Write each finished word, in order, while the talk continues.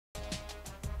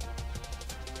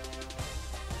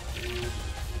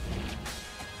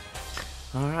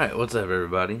Alright, what's up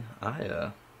everybody?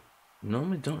 I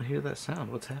normally don't hear that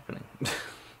sound. What's happening?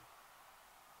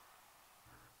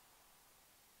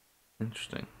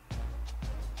 Interesting.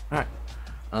 Alright.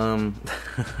 Um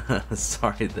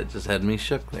sorry, that just had me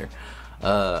shook there.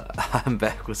 I'm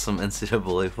back with some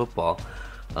NCAA football.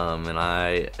 And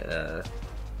I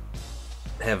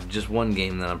have just one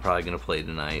game that I'm probably gonna play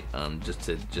tonight,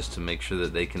 just to make sure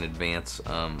that they can advance.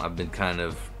 I've been kind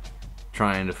of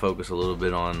trying to focus a little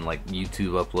bit on like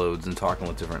YouTube uploads and talking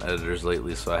with different editors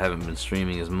lately, so I haven't been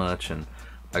streaming as much, and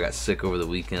I got sick over the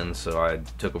weekend, so I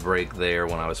took a break there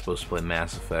when I was supposed to play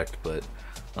Mass Effect. But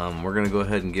we're gonna go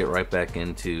ahead and get right back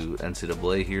into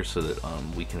NCAA here so that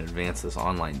we can advance this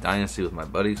online Dynasty with my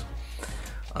buddies.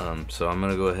 So I'm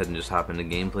gonna go ahead and just hop into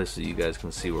gameplay so you guys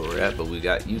can see where we're at. But we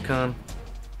got UCONN.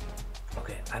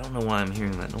 Okay, I don't know why I'm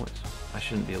hearing that noise. I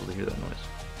shouldn't be able to hear that noise.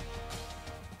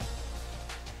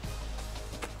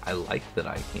 I like that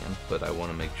I can, but I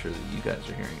want to make sure that you guys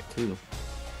are hearing it too.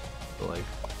 But like,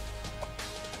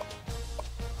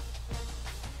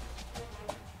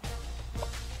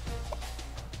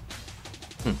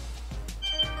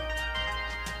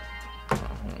 oh,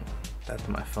 that's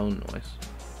my phone noise.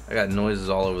 I got noises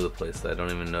all over the place that I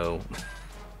don't even know.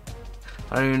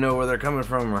 I don't even know where they're coming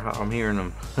from or how I'm hearing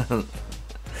them.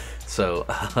 So,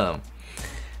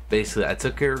 basically, I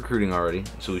took care of recruiting already,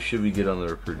 so we should be good on the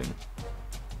recruiting.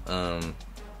 I'm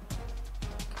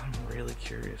really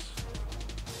curious.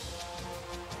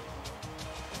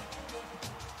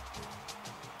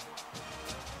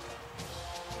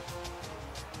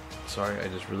 Sorry, I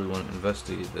just really want to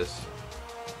investigate this,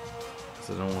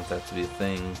 because I don't want that to be a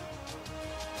thing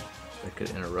that could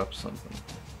interrupt something.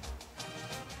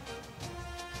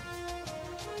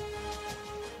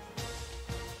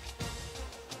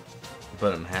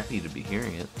 But I'm happy to be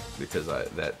hearing it, because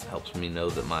that helps me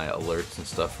know that my alerts and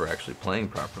stuff are actually playing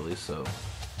properly. So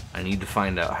I need to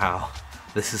find out how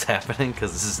this is happening,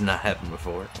 because this has not happened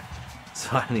before. So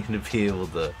I need to be able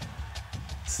to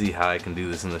see how I can do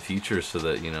this in the future, so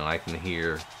that, you know, I can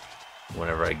hear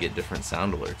whenever I get different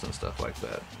sound alerts and stuff like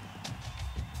that.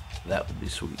 That would be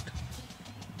sweet.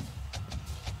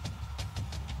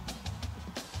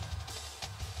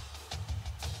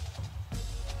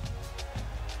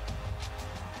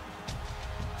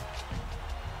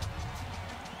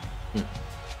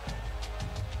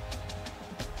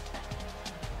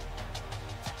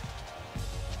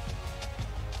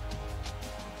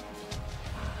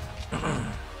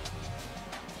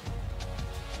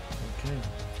 Okay,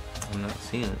 I'm not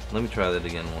seeing it. Let me try that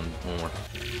again one more.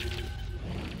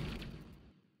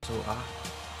 So what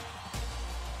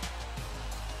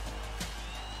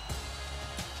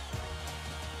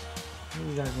do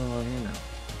you guys going on here now?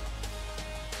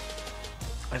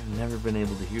 I've never been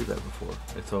able to hear that before.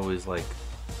 It's always like,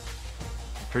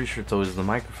 I'm pretty sure it's always the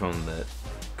microphone that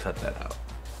cut that out.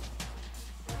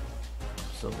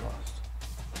 I'm so lost.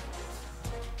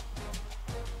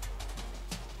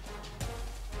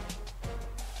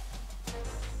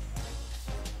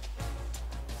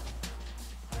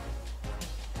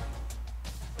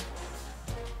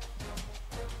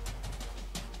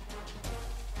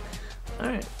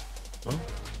 Alright, well,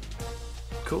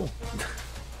 cool.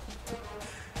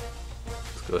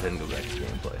 Let's go ahead and go back to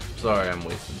gameplay. Sorry I'm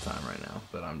wasting time right now,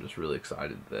 but I'm just really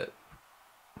excited that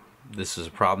this is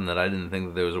a problem that I didn't think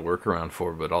that there was a workaround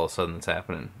for, but all of a sudden it's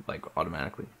happening, like,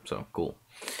 automatically. So, cool.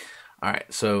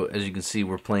 Alright, so as you can see,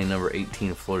 we're playing number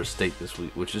 18 Florida State this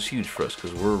week, which is huge for us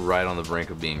because we're right on the brink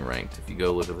of being ranked. If you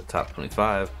go look at the top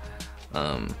 25,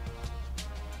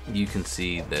 you can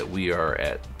see that we are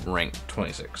at rank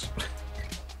 26.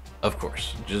 Of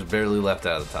course, just barely left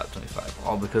out of the top 25,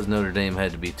 all because Notre Dame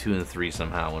had to be 2-3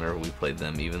 somehow whenever we played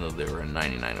them, even though they were a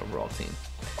 99 overall team.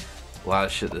 A lot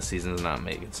of shit this season is not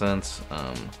making sense.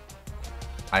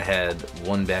 I had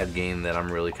one bad game that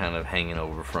I'm really kind of hanging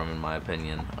over from, in my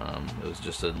opinion. It was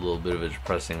just a little bit of a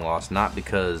depressing loss, not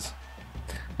because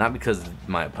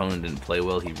my opponent didn't play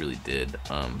well, he really did,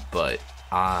 but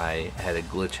I had a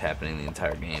glitch happening the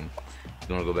entire game. If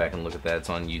you want to go back and look at that,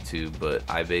 it's on YouTube, but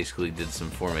I basically did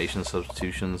some formation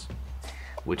substitutions,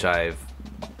 which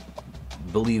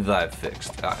believe I've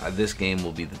fixed. This game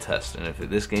will be the test, and if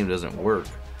this game doesn't work,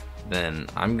 then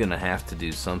I'm gonna have to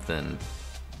do something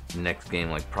next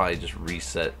game, like probably just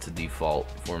reset to default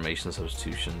formation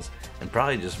substitutions and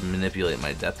probably just manipulate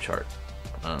my depth chart,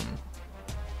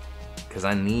 because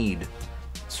I need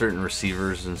certain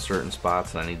receivers in certain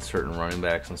spots and I need certain running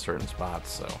backs in certain spots.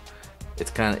 So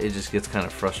it just gets kind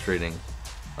of frustrating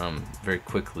very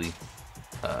quickly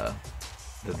that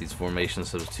these formation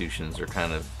substitutions are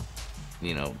kind of,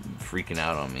 you know, freaking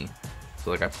out on me. So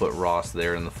like I put Ross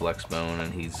there in the flex bone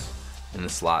and he's in the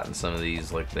slot in some of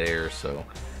these like there. So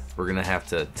we're gonna have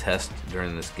to test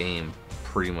during this game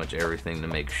pretty much everything to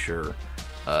make sure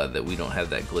that we don't have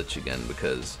that glitch again,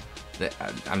 because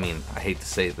I mean, I hate to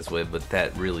say it this way, but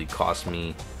that really cost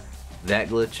me. That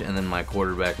glitch and then my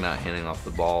quarterback not handing off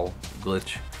the ball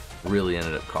glitch really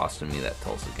ended up costing me that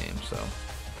Tulsa game. So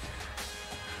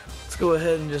let's go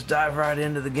ahead and just dive right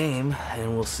into the game,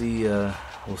 and we'll see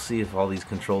if all these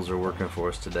controls are working for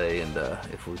us today, and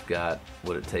if we've got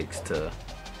what it takes to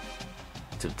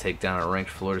take down a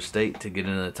ranked Florida State to get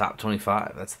into the top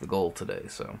 25. That's the goal today.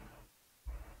 So.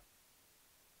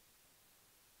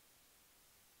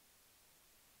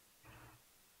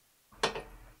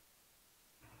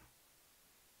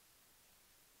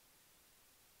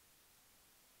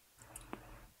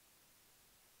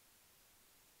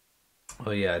 Oh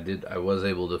yeah, I was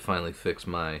able to finally fix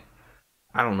my,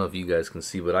 I don't know if you guys can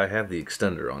see, but I have the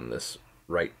extender on this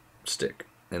right stick,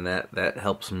 and that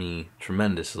helps me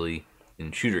tremendously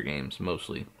in shooter games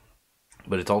mostly.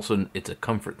 But it's a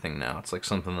comfort thing now. It's like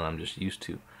something that I'm just used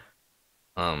to.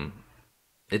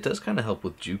 It does kind of help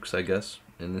with jukes, I guess,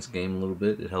 in this game a little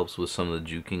bit. It helps with some of the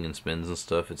juking and spins and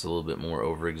stuff. It's a little bit more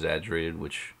over exaggerated,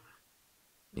 which,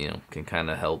 you know, can kind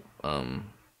of help.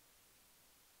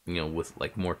 You know, with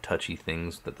like more touchy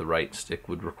things that the right stick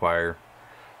would require.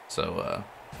 So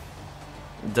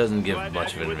it doesn't give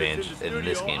much of an advantage in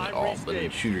this game at all, but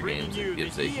in shooter games it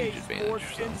gives a huge advantage.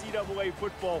 So.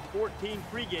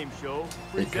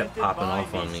 It kept popping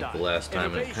off on me the last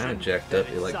time, and it kind of jacked up.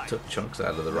 It like took chunks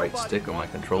out of the right stick on my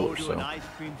controller, so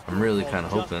I'm really kind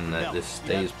of hoping that this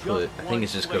stays put. I think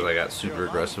it's just because I got super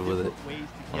aggressive with it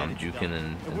when I'm juking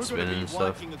and spinning and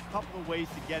stuff. Number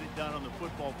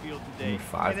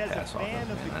 5 pass offense,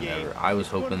 man. I was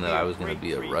hoping that I was going to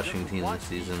be a rushing team this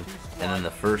season, and in the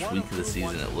first week of the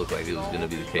season it looked like it was going to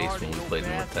be the case when we played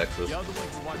North Texas.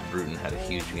 Bruton had a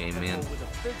huge game, man,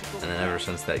 and then ever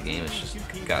since that game it's just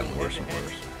gotten worse and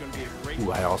worse.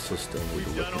 Ooh, I also still need to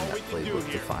look in that playbook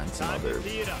to find some other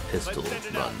pistol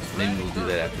runs. Maybe we'll do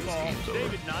that after this game's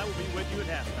over.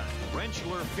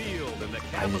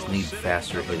 I just need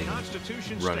faster hitting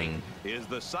running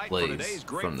plays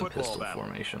from the pistol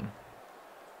formation.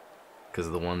 Because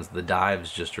the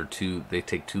dives just are they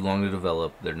take too long to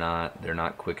develop. They're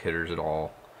not quick hitters at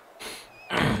all.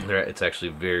 It's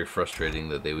actually very frustrating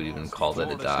that they would even call that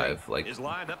a dive. Like,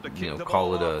 you know,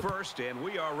 call it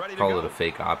a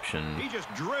fake option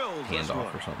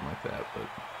handoff or something like that. But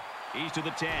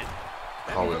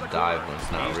call it a dive when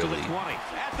it's not really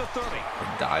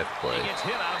a dive play.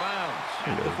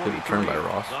 Good return by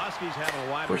Ross.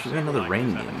 Of course, we've got another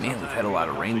rain game. Man, we've had a lot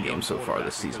of rain games so far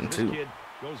this season too.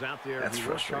 That's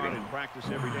frustrating. And practice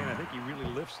every day, and I think he really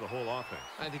lifts the whole offense.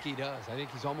 I think he does. I think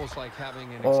he's almost like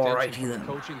having an extension from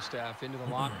the coaching staff into the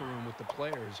locker room with the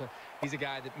players. He's a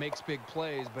guy that makes big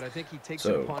plays, but I think he takes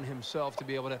it upon himself to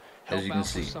be able to help. As you can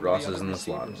see, Ross is in the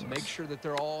slot. Make sure that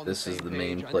they're all. This is the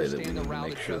main play that we need to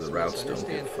make sure the routes don't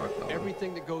get fucked on.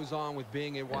 Everything that goes on with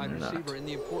being a wide receiver and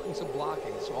the importance of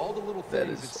blocking. So all the little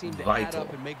things that seem to add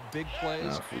up and make big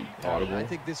plays. I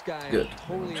think this guy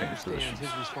totally understands his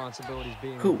responsibilities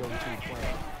being a go-to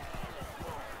player.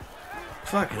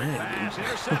 Fucking A,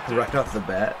 right off the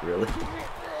bat, really?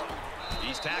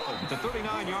 He's tackled at the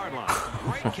 39-yard line.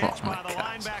 Great catch by the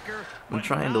linebacker. I'm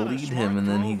trying to lead him, and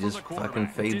then he just fucking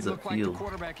fades upfield.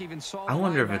 I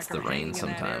wonder if it's the rain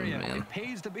sometimes, man.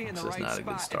 This is not a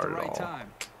good start at all.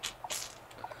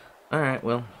 Alright,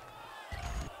 well,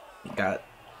 got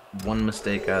one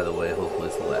mistake out of the way. Hopefully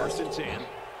it's the last. First and 10.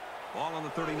 Ball on the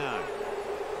 39.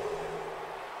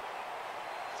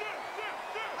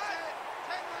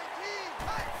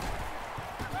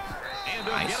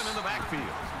 Nice. Get him in the backfield.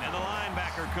 And the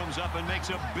linebacker comes up and makes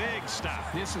a big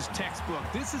stop. This is textbook.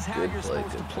 This is how you're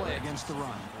supposed to play against the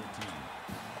run.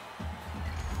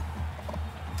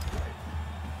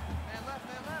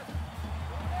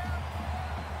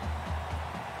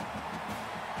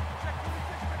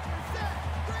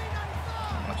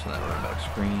 Watching that running back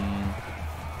screen.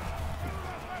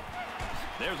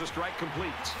 There's a strike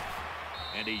complete.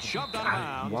 And he shoved out of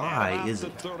bounds. Why is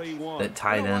it that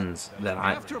tight ends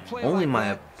only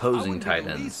my opposing tight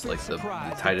ends, like the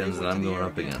tight ends that I'm going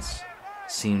up against,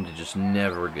 seem to just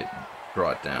never get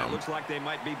brought down? It looks like they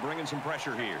might be bringing some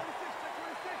pressure here.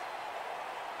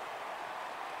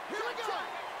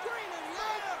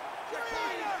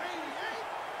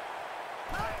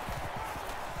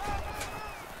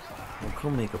 Go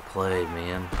make a play,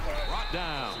 man.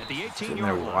 Down at the 18-yard Sitting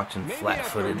there watching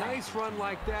flat-footed. Nice run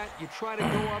like that, you try to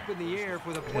go up in the air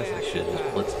for the play. I should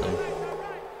have blitzed them.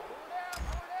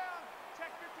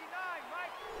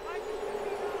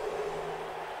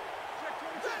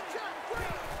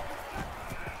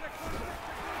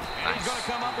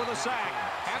 come up with a sack.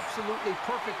 Absolutely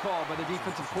perfect call by the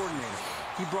defensive coordinator.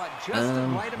 He brought just the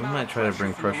right amount. We might try to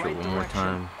bring pressure one more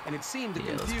time. And it seemed to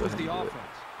confuse the offense.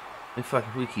 If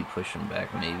we keep pushing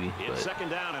back, maybe,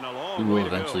 but we will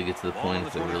eventually get to the point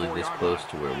if they're really this close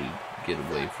to where we get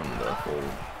away from the hold.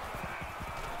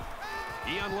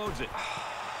 He unloads it.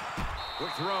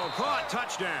 Quick throw, caught,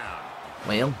 touchdown.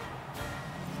 Well,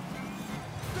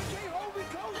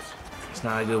 it's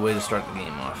not a good way to start the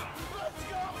game off.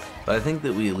 But I think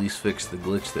that we at least fixed the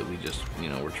glitch that we just,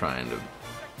 we're trying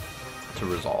to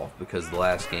resolve, because the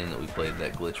last game that we played,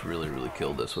 that glitch really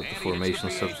killed us with the formation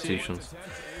substitutions.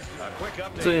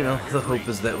 So, the hope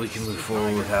is that we can move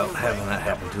forward without having that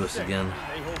happen to us again.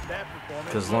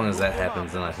 Because as long as that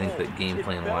happens, then I think that game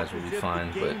plan wise we'll be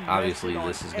fine. But obviously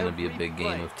this is going to be a big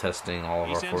game of testing all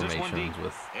of our formations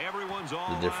with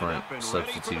the different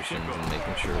substitutions and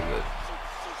making sure that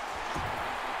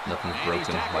nothing's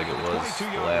broken like it was the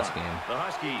last game. The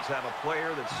Huskies have a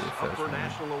player that's up for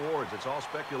national awards. It's all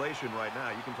speculation right now.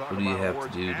 You can talk what do you have to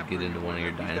do to get into one of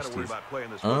your dynasties?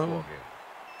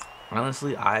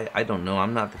 Honestly, I don't know.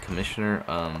 I'm not the commissioner,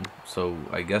 so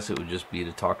I guess it would just be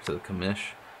to talk to the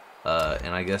commish.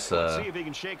 And I guess I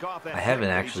haven't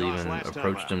actually even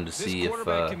approached him to see if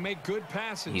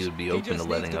he would be open to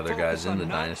letting other guys in the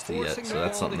dynasty yet. So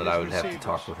that's something that I would have to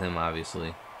talk with him,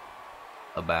 obviously,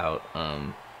 about.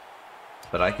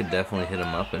 But I could definitely hit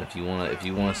him up, and if you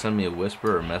wanna send me a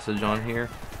whisper or message on here,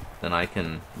 then I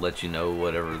can let you know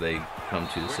whatever they come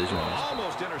to decision-wise.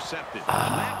 Almost intercepted.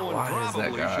 Why is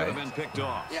that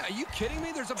guy? Yeah, are you kidding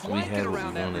me? There's a blanket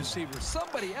around that receiver.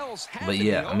 Somebody else had But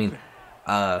yeah, I mean,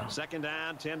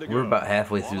 we're about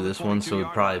halfway through this one, so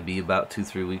it'd probably be about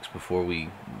 2-3 weeks before we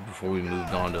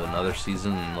moved on to another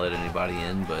season and let anybody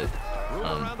in. But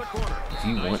if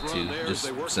you want to,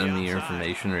 just send me your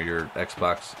information or your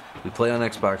Xbox. We play on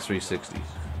Xbox 360.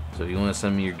 So if you want to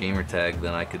send me your gamer tag,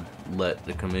 then I could let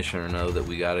the commissioner know that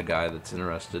we got a guy that's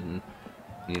interested, and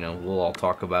we'll all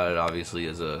talk about it obviously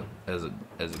as a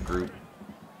group,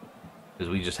 because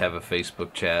we just have a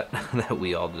Facebook chat that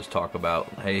we all just talk about.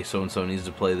 Hey, so and so needs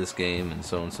to play this game, and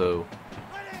so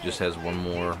just has one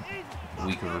more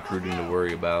week of recruiting to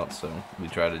worry about. So we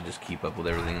try to just keep up with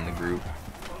everything in the group.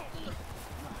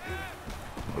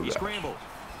 He scrambles.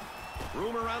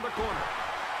 Room around the corner.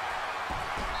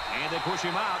 And they push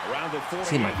him out around the 40.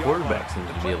 See, my quarterback seems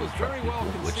to be able to drop people,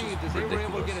 which is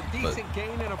ridiculous,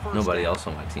 but nobody else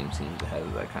on my team seems to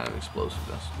have that kind of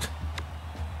explosiveness.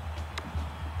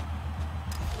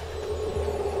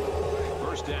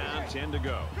 First down, 10 to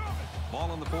go.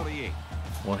 Ball on the 48.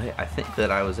 Well, hey, I think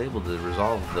that I was able to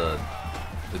resolve the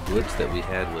glitch that we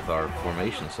had with our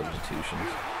formation substitutions,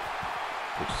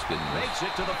 which is good news. Makes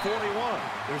it to the 41.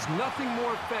 There's nothing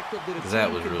more effective than because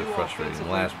that was really frustrating. The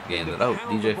last game that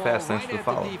DJ Fast, thanks for the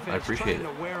follow. I appreciate it.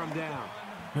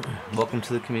 Welcome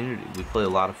to the community. We play a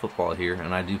lot of football here,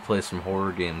 and I do play some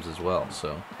horror games as well.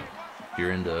 So if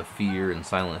you're into Fear and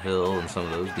Silent Hill and some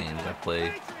of those games, I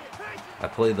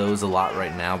play those a lot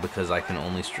right now because I can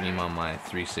only stream on my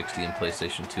 360 and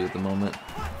PlayStation 2 at the moment.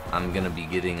 I'm going to be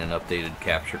getting an updated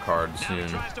capture card soon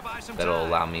that'll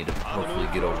allow me to hopefully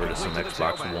get over to some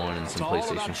Xbox One and some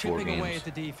PlayStation 4 games.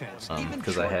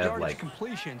 Because I have like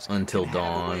Until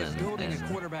Dawn and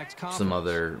some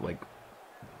other like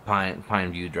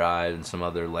Pineview Drive and some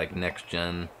other like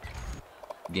next-gen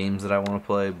games that I want to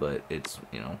play, but it's,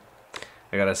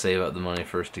 I gotta save up the money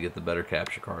first to get the better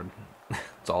capture card.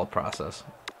 It's all a process.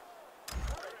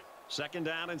 Second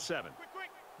down and 7.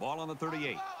 Ball on the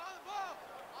 38.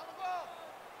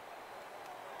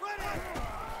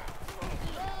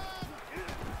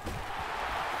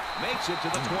 Makes it to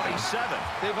the 27.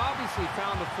 They've obviously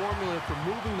found the formula for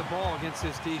moving the ball against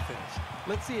this defense.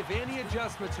 Let's see if any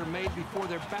adjustments are made before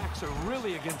their backs are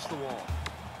really against the wall.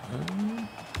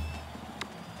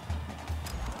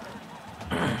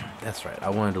 That's right. I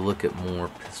wanted to look at more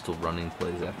pistol running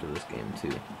plays after this game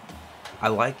too. I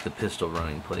like the pistol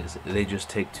running plays. They just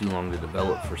take too long to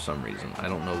develop for some reason. I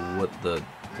don't know what the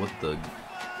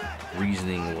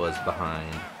reasoning was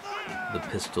behind the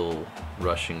pistol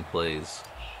rushing plays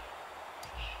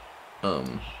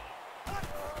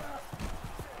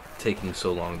taking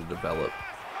so long to develop.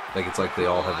 Like, it's like they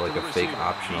all have like a fake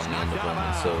option on the end of them,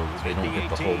 and so they don't hit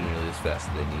the hole nearly as fast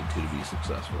as they need to be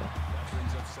successful.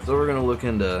 So we're gonna look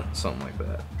into something like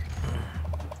that.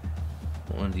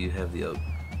 When do you have the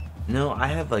No, I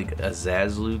have like a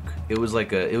Zazluke. It was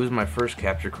my first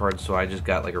capture card, so I just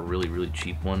got like a really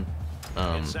cheap one.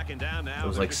 It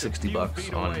was like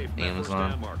 $60 on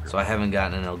Amazon. So I haven't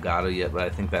gotten an Elgato yet, but I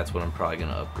think that's what I'm probably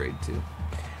gonna upgrade to.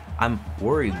 I'm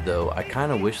worried though. I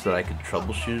kind of wish that I could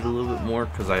troubleshoot it a little bit more,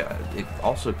 because it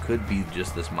also could be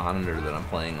just this monitor that I'm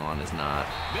playing on is not,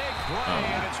 you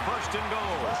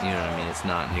know what I mean? It's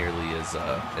not nearly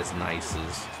as nice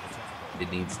as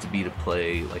it needs to be to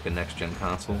play like a next-gen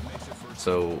console.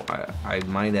 So I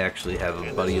might actually have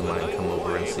a buddy of mine come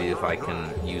over and see if I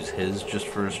can use his just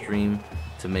for a stream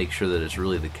to make sure that it's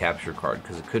really the capture card,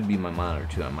 because it could be my monitor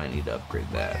too. I might need to upgrade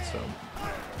that. So.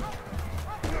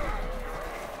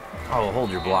 Oh,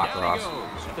 hold your block, Ross.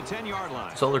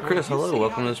 Solar Chris, hello,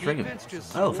 welcome to the stream.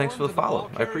 Oh, thanks for the follow.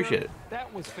 I appreciate it.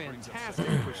 That was fantastic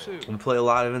pursuit. We play a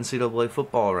lot of NCAA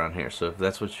football around here, so if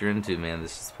that's what you're into, man,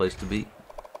 this is the place to be.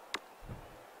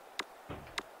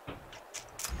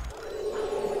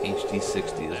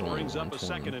 HD60 is only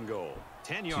 120.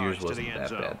 Yours wasn't that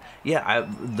bad. Yeah,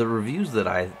 the reviews that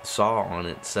I saw on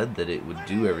it said that it would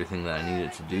do everything that I needed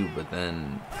it to do, but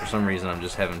then for some reason I'm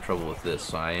just having trouble with this,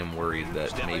 so I am worried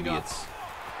that maybe it's...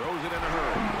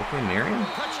 Okay, Marion?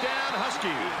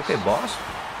 Okay, boss.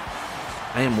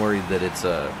 I am worried that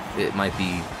it might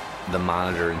be the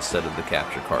monitor instead of the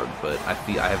capture card, but I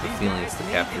have a feeling it's the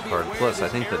capture card. Plus, I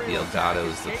think that the Elgato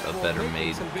is a better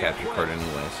made capture card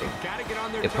anyway, so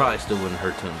it probably still wouldn't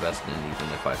hurt to invest in it,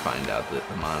 even if I find out that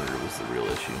the monitor was the real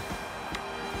issue.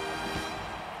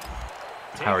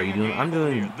 How are you doing? I'm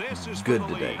doing good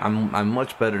today. I'm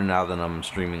much better now than I'm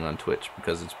streaming on Twitch,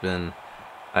 because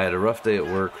I had a rough day at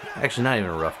work. Actually, not even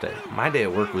a rough day. My day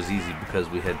at work was easy because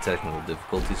we had technical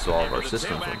difficulties, so all of our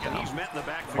systems went down.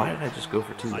 Why did I just go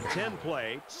for 2 there?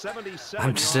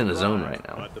 I'm just in a zone right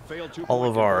now. All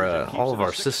of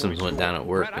our systems went down at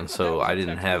work, and so I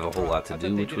didn't have a whole lot to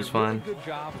do, which was fine.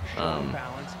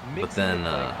 But then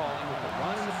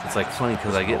it's like funny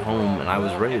because I get home and I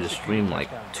was ready to stream like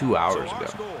 2 hours ago.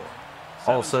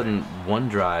 All of a sudden,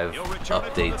 OneDrive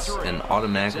updates and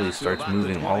automatically starts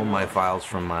moving all of my files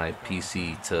from my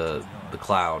PC to the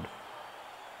cloud,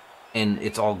 and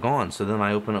it's all gone. So then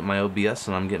I open up my OBS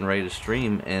and I'm getting ready to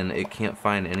stream, and it can't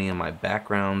find any of my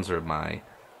backgrounds or my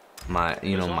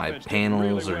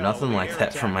panels or nothing like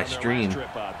that from my stream,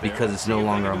 because it's no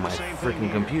longer on my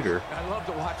freaking computer.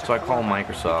 So I call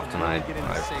Microsoft and I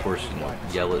of course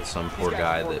yell at some poor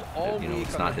guy that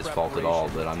it's not his fault at all,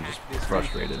 but I'm just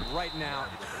frustrated.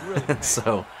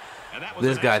 So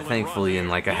this guy, thankfully, in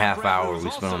like a half hour we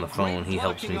spent on the phone, he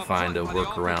helps me find a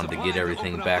workaround to get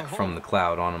everything back from the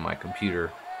cloud onto my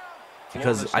computer,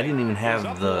 because I didn't even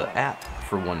have the app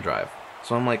for OneDrive.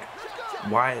 So I'm like,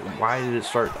 why did it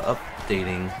start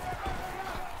updating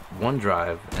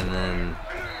OneDrive, and then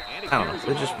I don't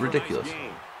know, it's just ridiculous.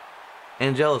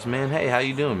 Angelus, man, hey, how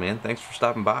you doing, man? Thanks for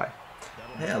stopping by.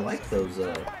 Hey, I like those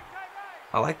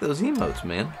emotes,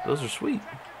 man. Those are sweet.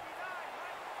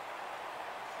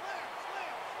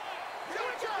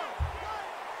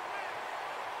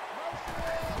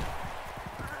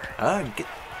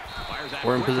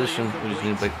 We're in position. We just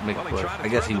need to make a play. I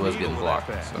guess he was getting blocked.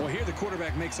 So. Well, here the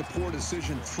quarterback makes a poor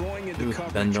decision throwing into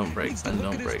coverage. Ben, don't break. Ben,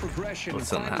 don't break. Let's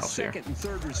in the house here.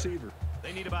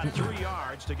 They need about 3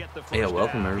 yards to get the first yeah,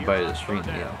 welcome down. everybody to the stream.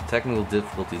 Yeah, technical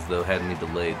difficulties though had me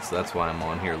delayed, so that's why I'm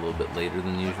on here a little bit later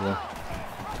than usual.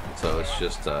 So it's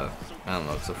just I don't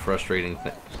know. It's a frustrating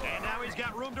thing. And now he's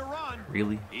got room to run.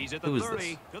 Really? He's at the Who is 30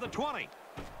 this? to the 20.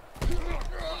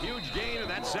 Huge gain, and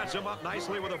that sets him up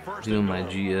nicely with a first. Doing my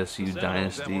GSU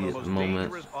Dynasty at the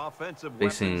moment,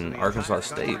 facing Arkansas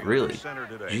State. Really?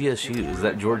 GSU, is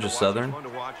that Georgia Southern?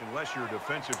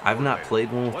 I've not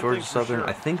played one with Georgia Southern.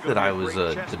 I think that I was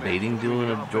debating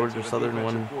doing a Georgia Southern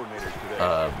one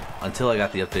until I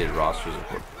got the updated rosters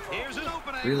report.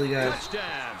 Really, guys?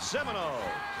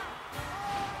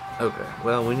 Okay,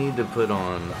 well, we need to put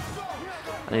on...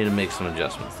 I need to make some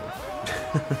adjustments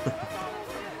there.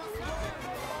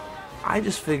 I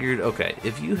just figured, okay,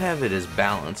 if you have it as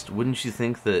balanced, wouldn't you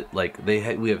think that, like,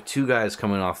 we have 2 guys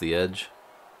coming off the edge,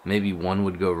 maybe one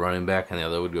would go running back and the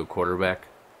other would go quarterback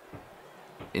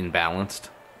in balanced?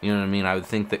 You know what I mean? I would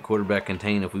think that quarterback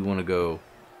contain, if we want to go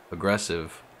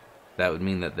aggressive, that would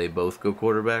mean that they both go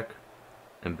quarterback,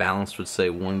 and balanced would say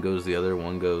one goes the other,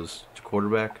 one goes to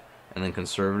quarterback, and then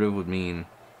conservative would mean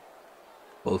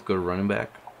both go to running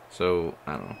back. So,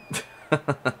 I don't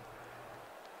know.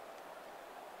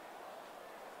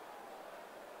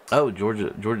 Oh,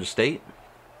 Georgia State?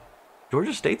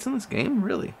 Georgia State's in this game?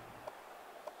 Really?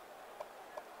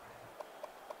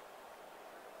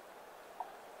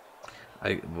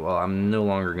 Well, I'm no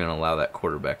longer going to allow that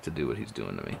quarterback to do what he's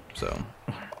doing to me. So,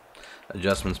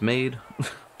 adjustments made.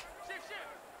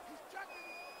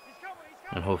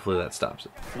 And hopefully that stops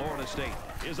it.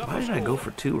 Why did I go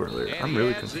for 2 earlier? I'm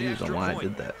really confused on why I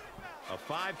did that.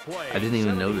 I didn't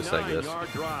even notice, I guess.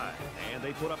 Drive, and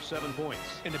they put up 7 points.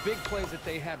 And the big plays that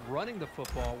they had running the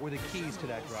football were the keys to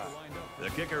that drive. The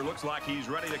kicker looks like he's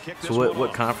ready to kick this So one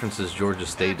what off. conference is Georgia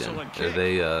State in? Are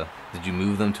they did you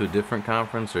move them to a different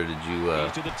conference, or did you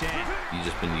you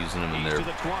just been using them in their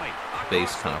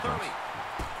base conference?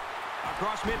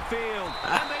 Across midfield,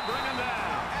 and they bring him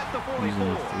down at the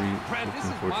 44. Brad, this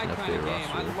is my kind of game.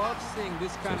 I love seeing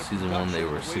this kind of season 1 they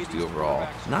were 60 overall.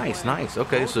 Nice, nice.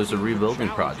 Okay, so it's a rebuilding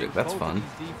project. That's fun.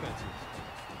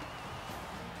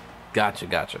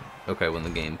 Gotcha. Okay, when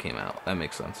the game came out. That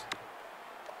makes sense.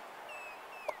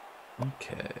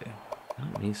 Okay.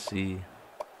 Let me see.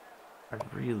 I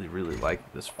really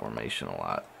like this formation a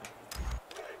lot.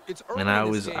 And I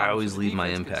always leave my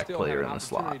impact player in the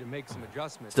slot.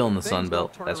 Still in the Sun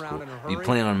Belt. That's cool. You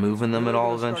plan on moving them at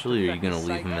all eventually, or are you going to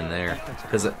leave them in there?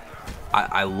 Because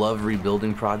I love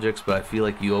rebuilding projects, but I feel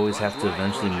like you always have to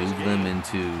eventually move them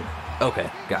into... Okay,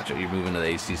 gotcha. You're moving to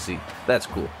the ACC. That's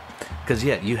cool. Because,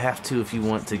 yeah, you have to if you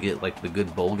want to get, like, the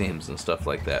good bowl games and stuff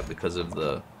like that because of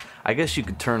the... I guess you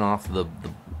could turn off the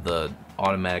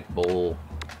automatic bowl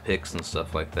picks and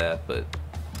stuff like that, but...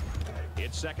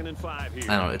 It's 2nd and 5 here.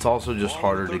 I don't know. It's also just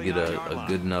harder to get a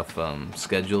good enough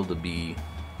schedule to be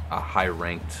a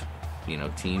high-ranked,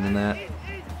 team in that.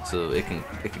 So it can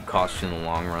cost you in the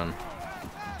long run.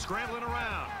 Scrambling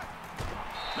around.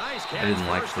 Nice catch. I didn't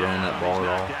like throwing that ball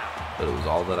at all, but it was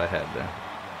all that I had there.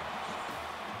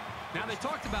 Now they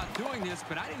talked about doing this,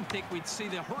 but I didn't think we'd see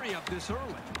the hurry up this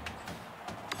early.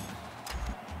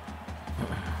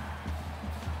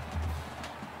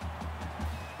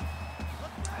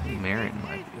 I think Marion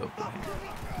might be open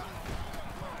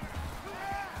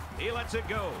here. He lets it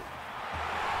go.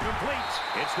 Complete.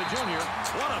 It's the junior.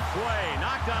 What a play.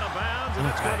 Knocked out of bounds, and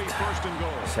it's going to be 1st and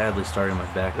goal. Sadly starting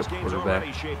my backup quarterback.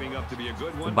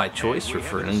 By choice or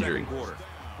for an injury?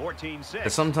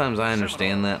 Because sometimes I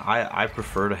understand that. I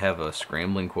prefer to have a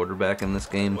scrambling quarterback in this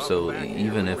game, so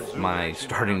even if my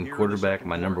starting quarterback,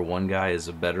 my number 1 guy, is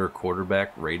a better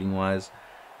quarterback rating-wise,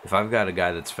 if I've got a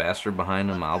guy that's faster behind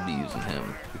him, I'll be using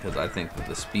him because I think that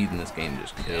the speed in this game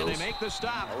just kills.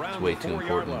 It's way too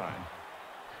important.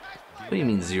 What do you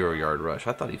mean 0-yard rush?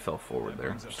 I thought he fell forward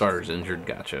there. Starter's injured.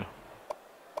 Gotcha.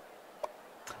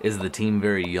 Is the team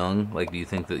very young? Like, do you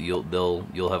think that you'll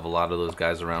have a lot of those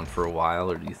guys around for a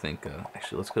while, or do you think?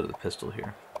 Actually, let's go to the pistol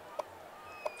here.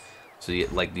 So, do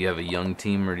you have a young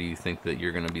team, or do you think that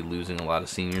you're going to be losing a lot of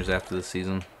seniors after this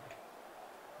season?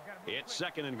 It's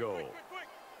 2nd and goal.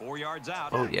 4 yards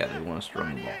out. Oh yeah, they want us to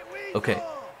run the ball. Okay.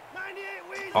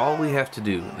 All we have to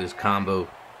do is combo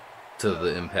to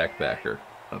the impact backer.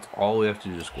 That's all we have to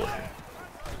do to score here.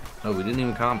 No, we didn't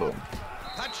even combo him.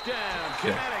 Touchdown,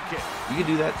 Okay. Connecticut. You can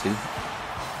do that too.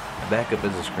 Backup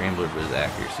is a scrambler, but his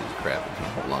accuracy is crap and can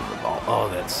hold on to the ball. Oh,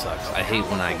 that sucks. I hate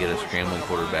when I get a scrambling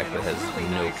quarterback that has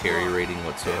no carry rating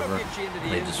whatsoever.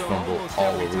 They just fumble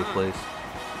all over the place.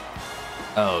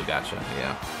 Oh, gotcha.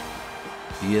 Yeah.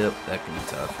 Yep, that can be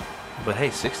tough. But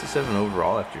hey, 67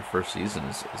 overall after your first season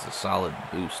is a solid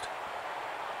boost.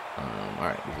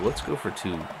 Alright, let's go for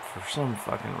 2. For some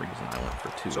fucking reason, I went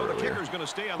for 2 so earlier. The kicker's going to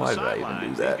stay on Why the did I even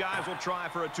do that? These guys will try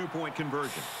for a 2-point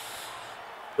conversion.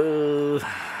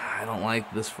 I don't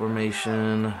like this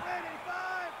formation.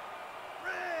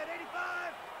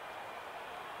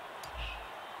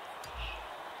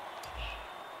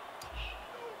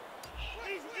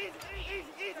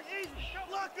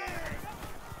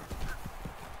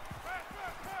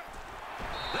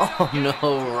 Oh no,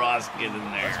 Ross, get in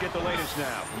there. Let's get the latest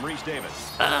now from Reese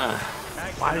Davis.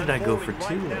 Why did I go for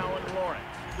 2?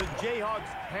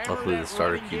 Hopefully the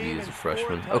starter QB is a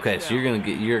freshman. Okay, so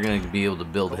you're gonna be able to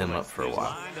build him up for a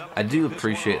while. I do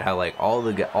appreciate how like all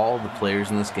the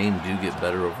players in this game do get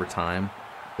better over time,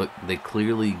 but they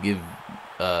clearly give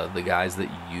the guys that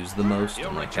you use the most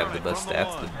and like have the best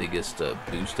stats the biggest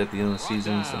boost at the end of the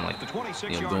seasons, and like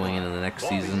going into the next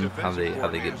season how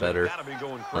they get better.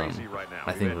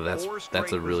 I think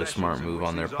that's a really smart move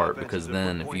on their part, because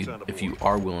then if you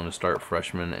are willing to start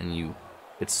freshmen and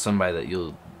it's somebody that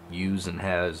you'll use and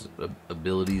has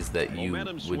abilities that you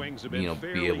would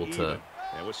be able to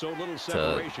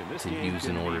use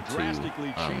in order to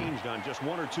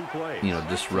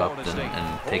disrupt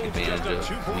and take advantage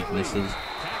of weaknesses,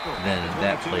 then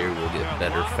that player will get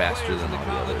better faster than all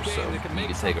the others. So you can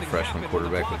take a freshman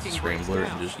quarterback that's a scrambler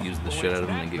and just use the shit out of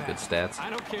him and get good stats,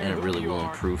 and it really will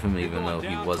improve him, even though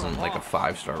he wasn't like a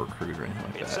 5-star recruit or anything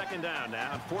like that. It's 2nd down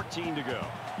now, 14 to go.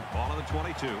 Ball on the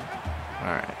 22. All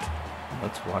right,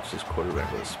 let's watch this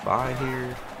quarterback with a spy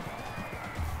here.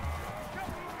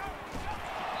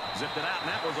 Zipped it out, and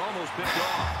that was almost picked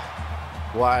off.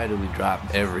 Why do we drop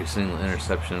every single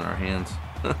interception in our hands?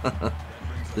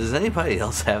 Does anybody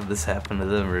else have this happen to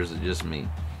them, or is it just me?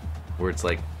 Where it's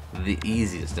like the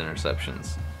easiest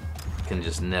interceptions can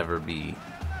just never be,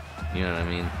 you know what I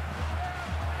mean?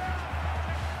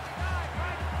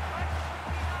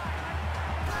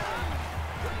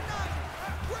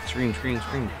 Screen, screen,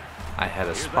 screen. I had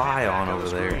a spy on over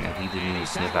there, and he didn't even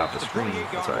snip out the screen.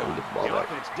 That's alright, we get the ball back.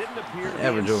 The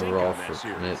average overall for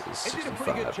commit is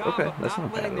 65. Okay, that's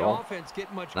not bad at all.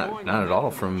 Not at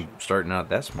all from starting out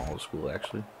that small of school,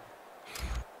 actually.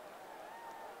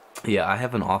 Yeah, I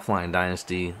have an offline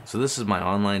dynasty. So this is my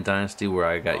online dynasty where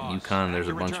I got UCONN. There's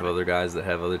a bunch of other guys that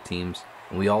have other teams.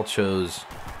 And we all chose...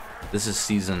 This is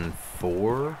season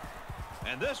 4,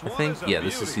 I think. Yeah,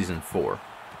 this is season 4.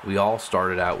 We all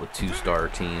started out with 2-star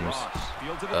teams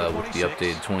with the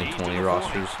updated 2020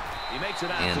 rosters,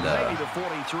 and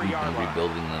we've been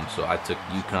rebuilding them. So I took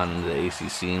UCONN into the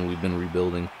ACC, and we've been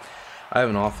rebuilding. I have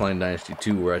an offline dynasty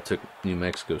too, where I took New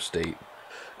Mexico State,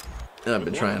 and I've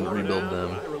been trying to rebuild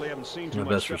them. My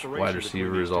best wide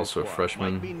receiver is also a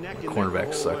freshman. My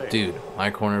cornerbacks suck, dude. My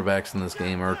cornerbacks in this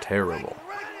game are terrible.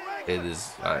 It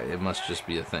is. It must just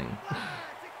be a thing.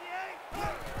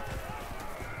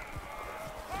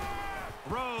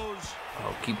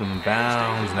 I'll keep him in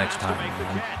bounds next time,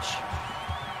 man.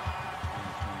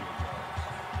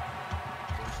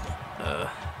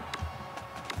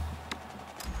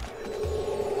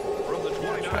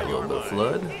 Try a little bit of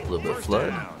flood. A little bit of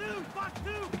flood.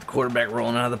 Get the quarterback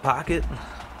rolling out of the pocket.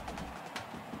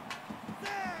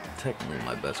 Technically,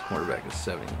 my best quarterback is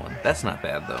 71. That's not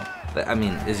bad, though. I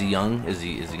mean, is he young? Is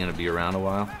he going to be around a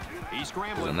while?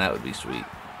 Then that would be sweet.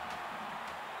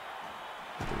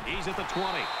 He's at the 20.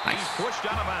 Nice. He's pushed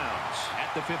out of bounds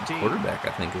at the 15. Quarterback,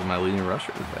 I think, is my leading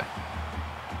rusher today.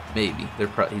 Maybe. He's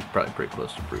probably pretty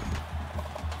close to proof.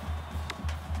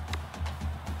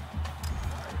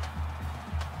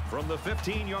 From the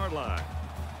 15-yard line,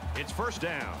 it's first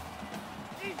down.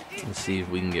 Let's see if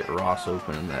we can get Ross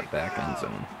open in that back end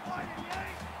zone.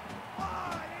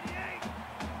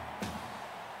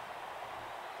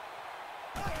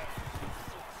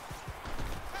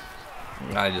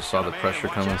 I just saw the pressure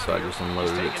coming, so I just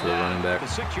unloaded it to the running back.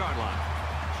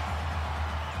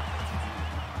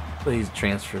 But he's a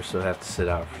transfer, so I have to sit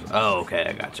out. Oh, okay,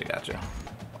 I gotcha.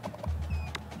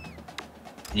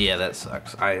 Yeah, that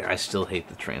sucks. I still hate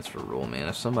the transfer rule, man.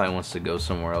 If somebody wants to go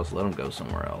somewhere else, let them go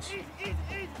somewhere else.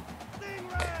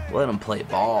 Let them play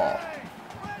ball,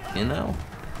 you know?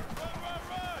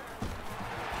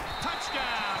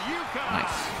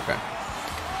 Nice, okay.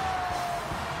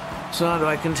 So now do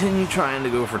I continue trying to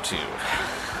go for 2? I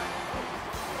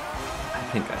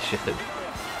think I should.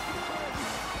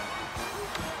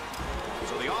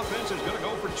 So the offense is going to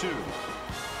go for 2. I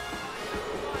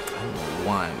don't know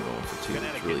why I'm going for 2.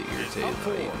 It's really irritating that I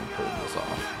even pulled this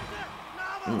off.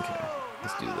 Okay,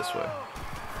 let's do it this way.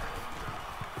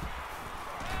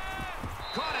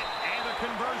 Caught it, and the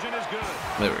conversion is good.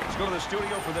 There we go. Let's go to the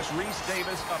studio for this Reese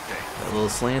Davis update. That little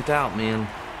slant out, man.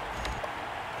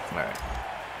 All right.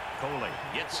 Coley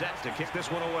gets set to kick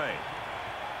this one away.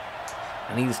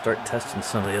 I need to start testing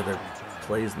some of the other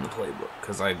plays in the playbook,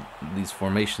 because these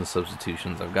formation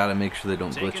substitutions, I've got to make sure they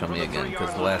don't glitch on me again,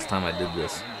 because the last time I did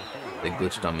this, they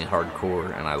glitched on me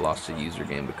hardcore, and I lost a user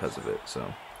game because of it.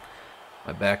 So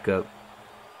my backup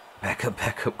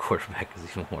quarterback is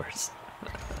even worse.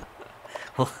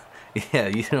 Well, yeah,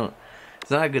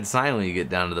 it's not a good sign when you get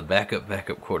down to the backup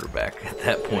quarterback. At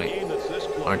that point,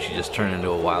 aren't you just turning into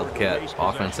a wildcat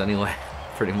offense anyway,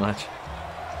 pretty much?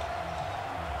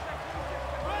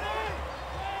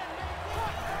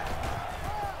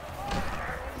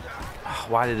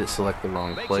 Why did it select the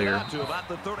wrong player?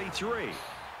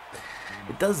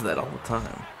 It does that all the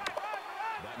time.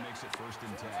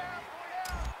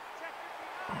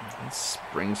 Let's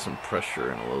bring some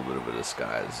pressure and a little bit of a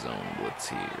disguise zone blitz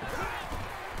here.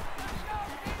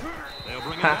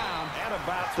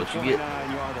 That's what you get.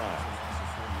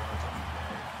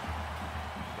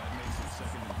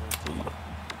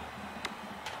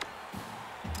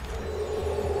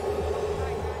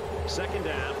 Second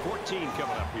down, 14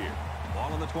 coming up here.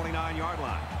 Ball on the 29-yard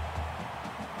line.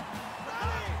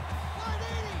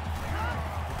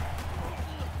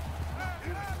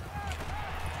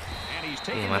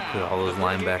 Damn, I put all those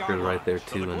linebackers right there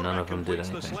too, and none of them did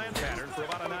anything.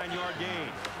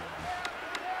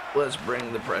 Let's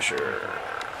bring the pressure.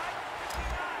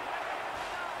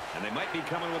 And they might be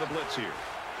coming with a blitz here.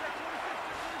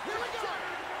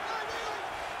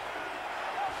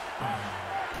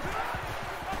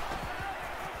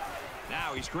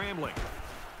 Now he's scrambling.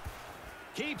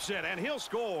 Keeps it, and he'll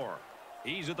score.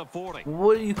 He's at the 40.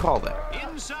 What do you call that?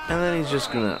 Inside. And then he's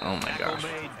just gonna, oh my gosh.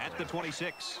 At the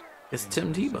 26. It's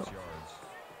Tim Tebow.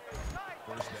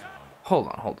 Hold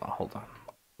on.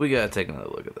 We gotta take another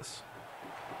look at this.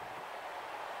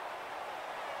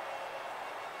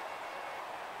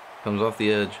 Comes off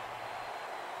the edge.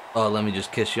 Oh, let me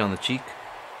just kiss you on the cheek.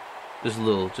 Just a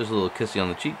little kissy on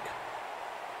the cheek.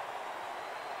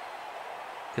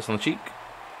 Kiss on the cheek.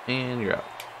 And you're out.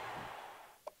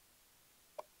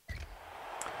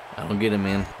 I don't get it,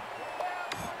 man.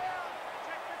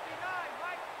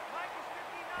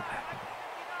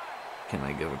 Can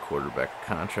I give a quarterback a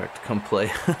contract to come play?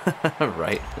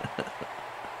 Right.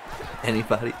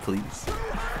 Anybody, please.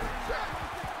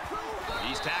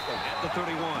 He's tackled at the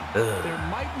 31. There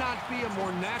might not be a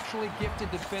more naturally gifted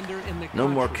defender in the country. No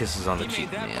more kisses on the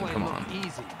cheek, man. Come on.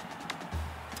 Easy.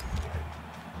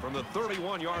 From the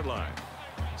 31-yard line.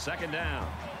 Second down.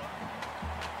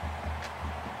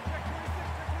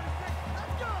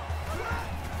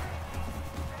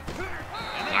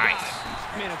 Nice.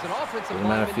 Man, it's an offensive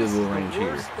amount of lineman. field This goal is range the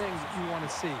here. worst thing that you want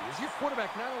to see is your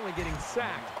quarterback not only getting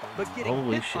sacked, but getting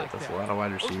Holy hit shit, like that's that. a lot of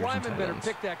wide Those receivers and linemen tight better ends.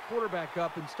 pick that quarterback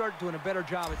up and start doing a better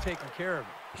job at taking care of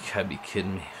him. You gotta be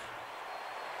kidding me.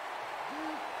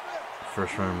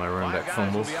 First run of my running back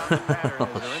fumbles. Oh,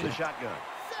 shit.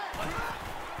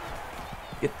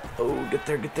 Get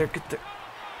there. Okay,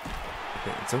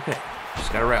 it's okay.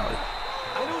 Just gotta rally.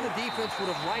 I know the defense would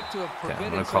have liked to have Okay, prevented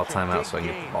I'm gonna call such a timeout big so I can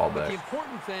get game, the ball but back. the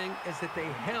important thing is that they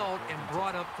held and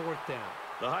brought up fourth down.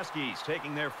 The Huskies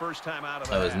taking their first time out of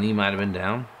the Oh, his knee might have been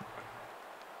down.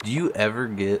 Do you ever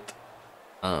get,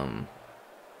 what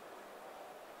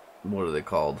are they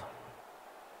called?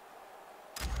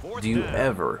 Do you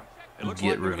ever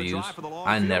get reviews?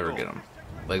 I never get them.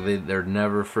 Like, they're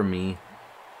never for me.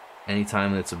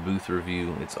 Anytime it's a booth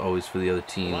review, it's always for the other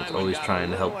team. It's always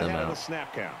trying to help them out.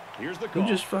 Who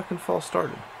just fucking false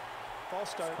started? Oh,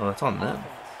 that's on them.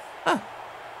 Ah.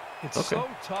 It's Okay. so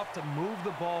tough to move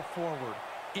the ball forward.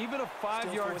 Even a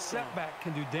 5-yard setback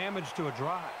can do damage to a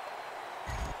drive.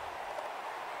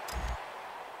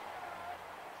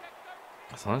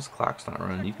 As long as the clock's not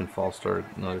running, you can false start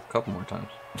another couple more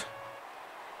times.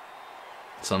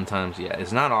 Sometimes, yeah,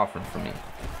 it's not often for me.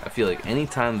 I feel like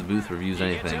anytime the booth reviews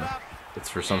anything, it's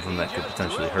for something that could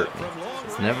potentially hurt me.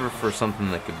 It's never for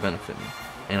something that could benefit me.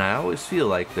 And I always feel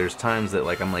like there's times that,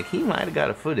 like, I'm like, he might have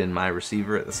got a foot in my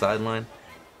receiver at the sideline.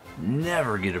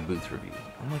 Never get a booth review.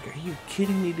 I'm like, are you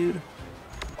kidding me, dude?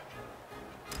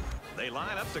 They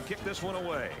line up to kick this one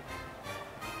away.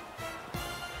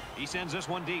 He sends this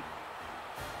one deep.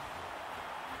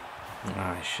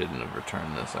 I shouldn't have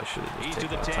returned this. I should have just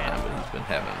taken the time, but he's been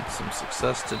having some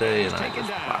success today, and I just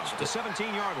botched the it.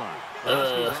 17-yard line.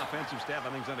 The offensive staff,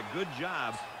 I think, has done a good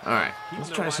job. All right,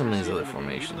 let's try some of these other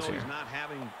formations here. He's not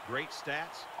having great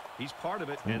stats. He's part of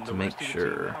it, and To the make rest of the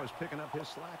sure. team now is picking up his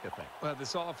slack, I think. Well,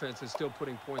 this offense is still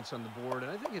putting points on the board,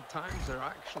 and I think at times they're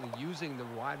actually using the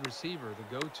wide receiver,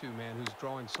 the go-to man who's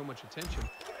drawing so much attention,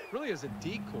 really as a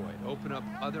decoy to open up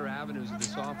other avenues of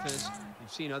this offense.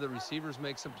 You've seen other receivers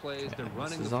make some plays. They're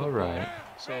running the football. Right.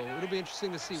 So it'll be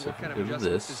interesting to see what kind of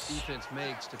adjustments this defense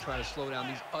makes to try to slow down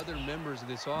these other members of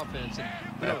this offense. And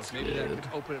who knows, maybe that could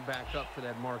open it back up for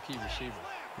that marquee receiver.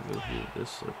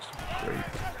 This looks great.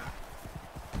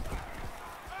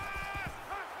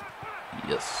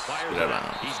 Yes. Get out of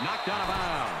bounds. He's knocked out of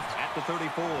bounds at the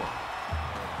 34.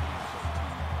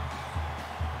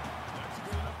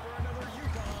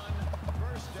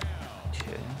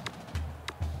 Okay.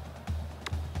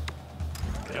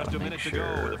 Just a minute to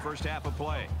go with the first half of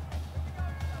play.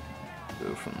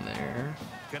 Go from there.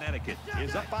 Connecticut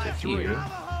is up by To 3. here.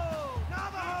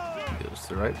 Goes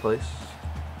to the right place.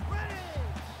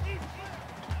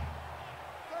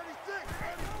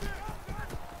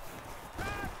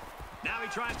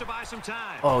 Tries to buy some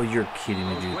time. Oh, you're kidding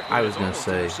me, dude. I was going to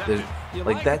say,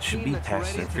 like, that should be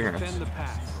pass interference.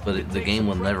 But the game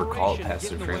will never call it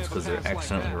pass interference because they're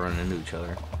accidentally running into each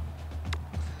other.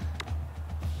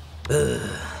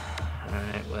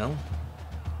 Alright, well.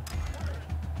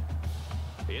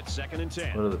 It's 2nd and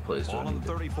 10. What other plays do I on need the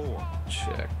 34. to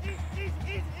check?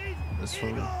 This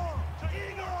one?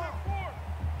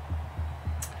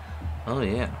 Oh,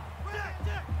 yeah.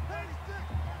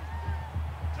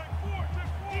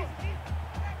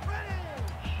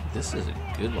 This is a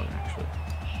good one, actually.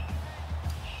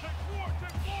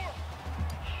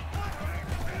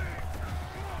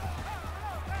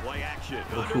 Play action.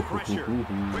 Under pressure.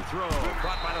 Quick throw.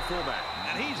 Caught by the fullback.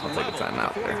 And he's I'll take a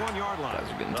timeout there.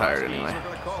 Guys are getting tired anyway. They're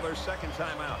going to call their second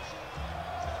timeout.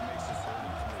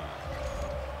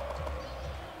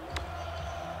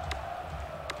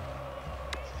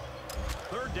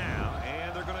 Third down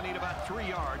going to need about 3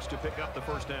 yards to pick up the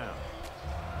first down.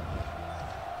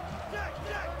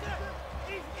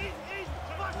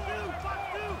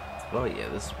 Oh yeah,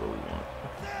 this is what we want.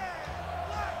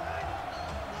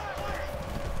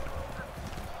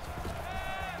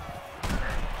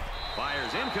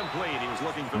 Fires incomplete. He was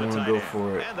looking for the tight end.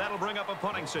 And that'll bring up a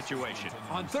punting situation.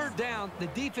 On third down, the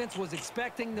defense was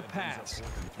expecting the pass,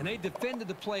 and they defended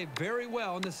the play very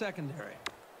well in the secondary.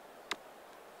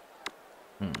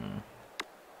 And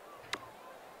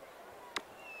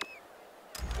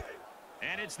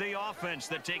it's the offense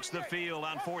that takes the field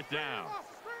on fourth down.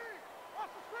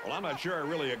 Well, I'm not sure I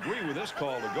really agree with this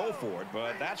call to go for it,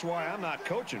 but that's why I'm not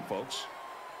coaching, folks.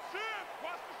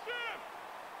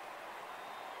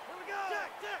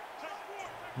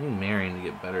 I need Marion to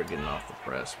get better at getting off the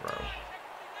press, bro.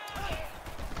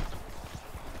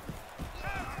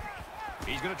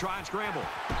 He's going to try and scramble.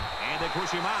 And they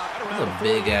push him out. There's a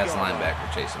big-ass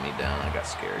linebacker chasing me down. I got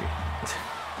scary.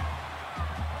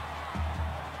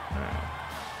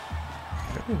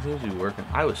 Everything seems to be working.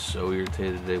 I was so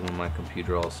irritated today when my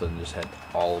computer all of a sudden just had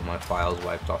all of my files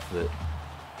wiped off of it.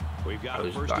 We've got I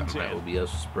was just my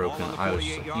OBS was broken. I was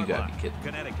like, you gotta be kidding me.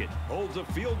 Connecticut holds a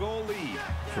field goal lead.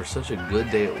 For such a good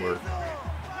day at work,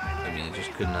 I mean, it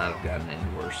just could not have gotten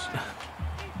any worse.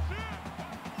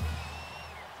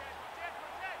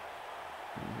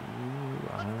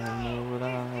 Ooh, I don't know what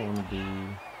I want to do.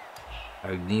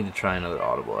 I need to try another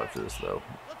audible after this, though.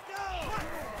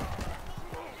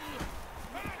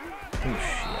 Oh,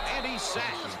 shit. And he's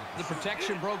sacked. The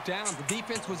protection broke down. The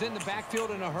defense was in the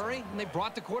backfield in a hurry, and they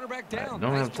brought the quarterback down. Right,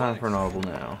 don't have time for an audible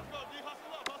now.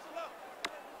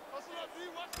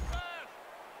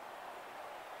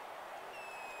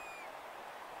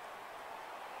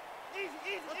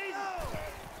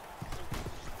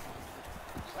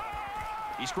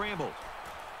 He scrambled.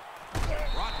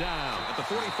 Brought down at the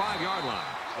 45-yard line.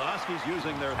 The Huskies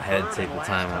using their I had to take the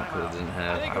timeout because I didn't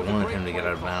have. I wanted him to get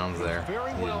out of bounds there. He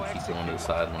didn't keep going to the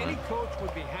sideline. Any coach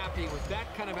would be happy with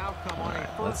that kind of outcome on a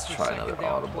first let's try another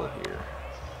audible here.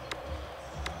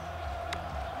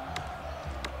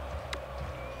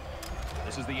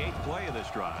 This is the 8th play of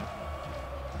this drive.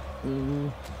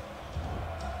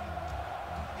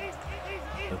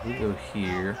 If we go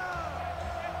here,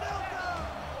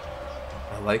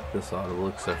 I like this audible,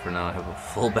 except for now I have a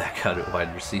fullback out at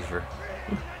wide receiver.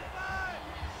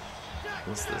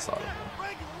 What's this audible?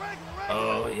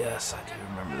 Oh yes, I do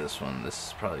remember this one. This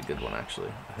is probably a good one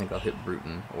actually. I think I'll hit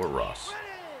Bruton or Ross.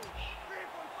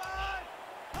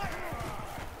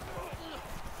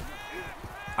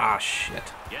 Ah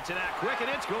shit. Gets it out quick and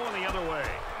it's going the other way.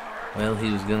 Well, he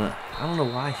was gonna. I don't know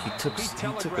why he took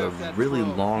a really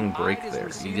long break there.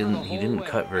 He didn't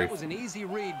cut very.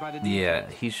 Yeah,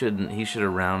 he should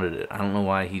have rounded it. I don't know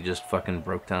why he just fucking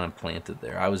broke down and planted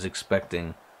there. I was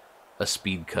expecting a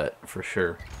speed cut for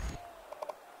sure,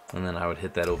 and then I would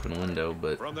hit that open window,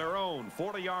 but from their own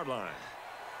 40-yard line.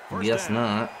 Guess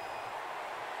not.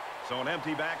 So an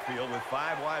empty backfield with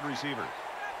 5 wide receivers.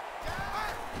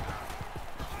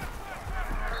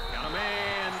 Got a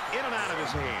man in and out of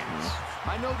his hands.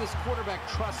 I know this quarterback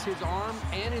trusts his arm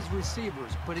and his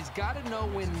receivers, but he's got to know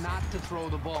when not to throw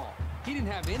the ball. He didn't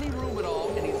have any room at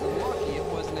all, and he's lucky it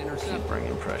wasn't intercepted. Keep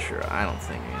bringing pressure. I don't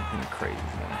think anything crazy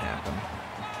is going to happen.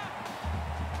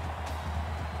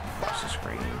 Watch the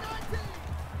screen.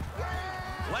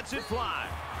 Lets it fly.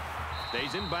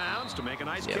 Stays in bounds to make a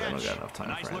nice catch. They don't got enough time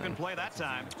nice looking play that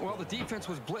time. Well, the defense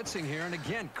was blitzing here, and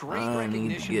again, great I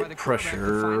need to recognition by the get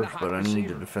pressure, but I need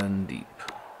to defend deep.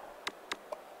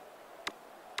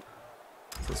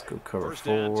 Let's go cover First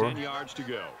down, 4. 10 yards to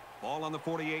go. Ball on the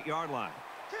 48-yard line.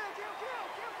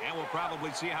 And we'll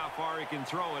probably see how far he can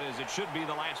throw it, as it should be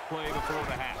the last play before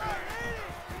the half.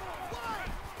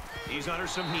 He's under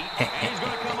some heat, and he's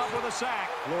going to come up with a sack.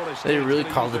 They really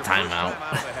called the timeout.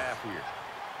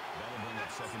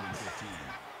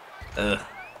 I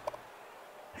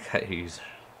gotta use.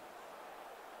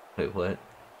 Wait, what?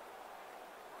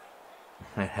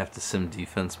 I have to sim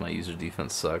defense. My user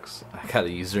defense sucks. I got a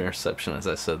user interception as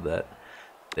I said that.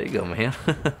 There you go, man.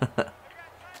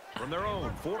 From their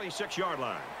own 46-yard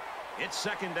line. It's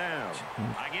second down.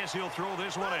 I guess he'll throw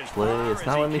this one as play. It's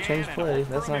not letting me change play.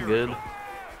 That's not good.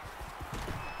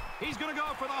 He's going to go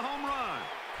for the home run.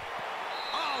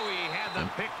 Oh, he had the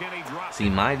pick and he dropped. See,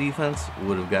 my defense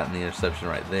would have gotten the interception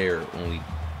right there when we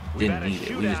didn't need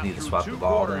it. We just need to swap the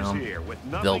ball down.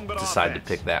 They'll decide to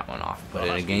pick that one off. But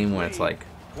in a game when it's like,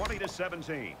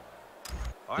 20-17.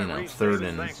 You know, third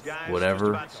and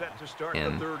whatever,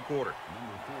 and you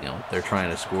know they're trying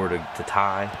to score to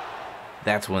tie,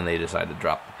 that's when they decide to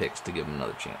drop the picks to give them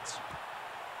another chance.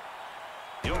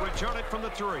 He'll return it from the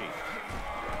 3.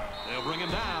 They'll bring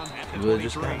him down at the 23. He would have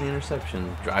just gotten the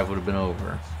interception. Drive would have been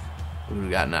over. We would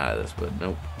have gotten out of this, but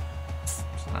nope. It's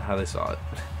not how they saw it.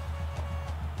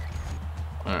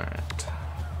 Alright.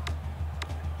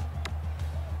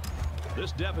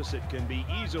 This deficit can be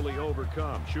easily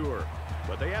overcome, sure.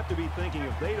 But they have to be thinking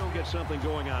if they don't get something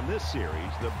going on this series,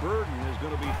 the burden is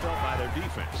going to be felt by their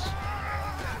defense.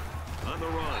 On the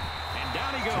run. And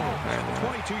down he goes at the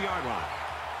 22-yard line.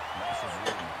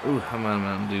 Ooh, I'm on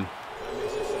Mountain Dew.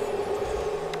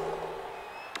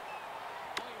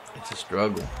 It's a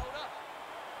struggle.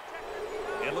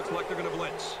 It looks like they're going to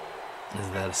blitz. Is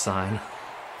that a sign?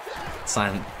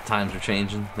 Sign times are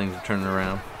changing, things are turning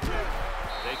around.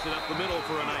 Takes it up the middle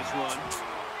for a nice run.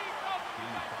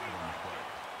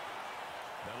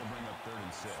 That'll bring up 3rd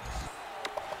and 6.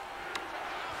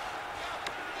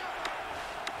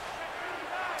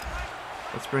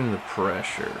 Let's bring the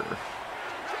pressure.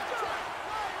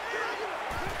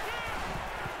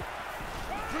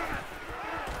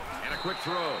 And a quick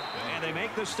throw. And they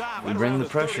make the stop. We bring the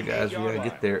pressure, guys. We gotta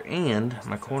get there, and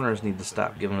my corners need to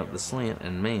stop giving up the slant.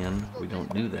 And man, we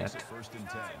don't do that. 1st and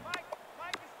 10.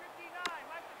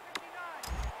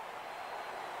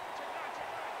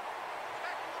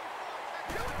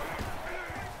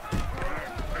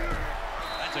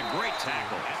 That's a great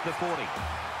tackle at the 40.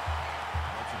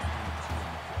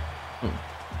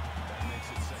 That makes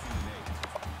it 2nd and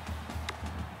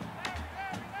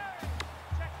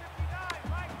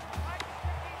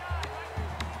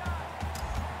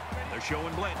 8. They're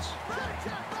showing blitz.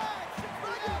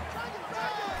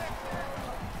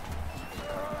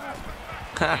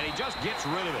 And he just gets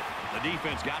rid of it. The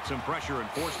defense got some pressure and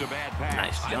forced a bad pass.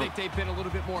 Nice I jump. think they've been a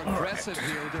little bit more aggressive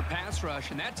here with their pass rush,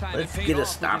 and that time Let's it paid get a off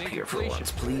stop with an here for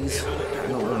incompletion. once, please. I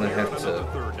don't want to have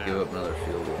to give up another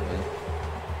field goal, man.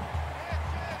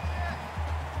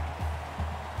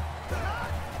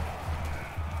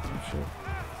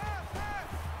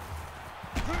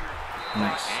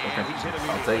 Nice. Okay.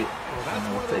 I'll take it. Well, that's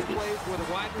one I'll of those take it. plays where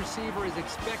the wide receiver is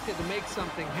expected to make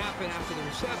something happen after the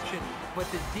reception, but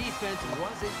the defense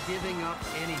wasn't giving up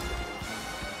anything.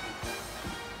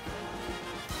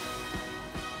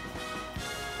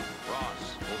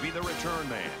 Ross will be the return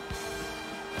man.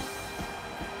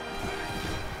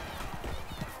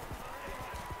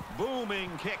 Booming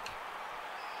kick.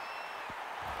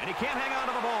 And he can't hang on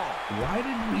to the ball. Why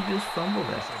did we just fumble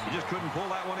that? He just couldn't pull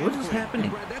that one in. What is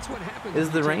happening? Brad, that's what happens. Is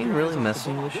when the you take rain your really eyes off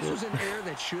messing the ball. with This shit? was an error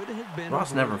that should have been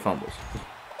Ross never avoided. fumbles.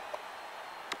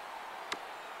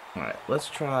 Alright, let's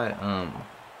try, I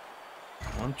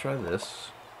want to try this.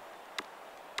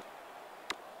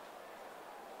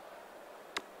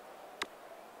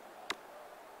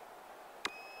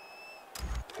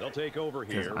 They'll take over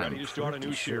Because here, I'm ready to start a new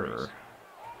pretty series. sure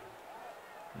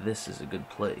this is a good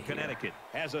play here. Connecticut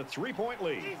has a 3-point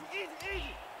lead. Easy.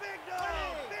 Big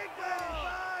dog.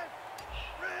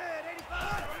 Red,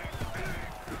 85.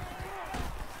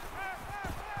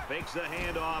 Fakes the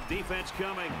handoff. Defense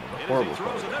coming. And as he horrible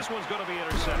throws play. it, this one's going to be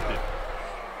intercepted.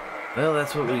 Well,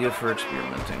 that's what we get for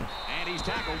experimenting. And he's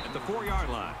tackled at the 4-yard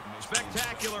line.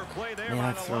 Spectacular play there Man, by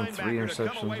I've the thrown 3 linebacker to come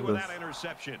interceptions away with with that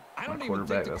interception. I don't my even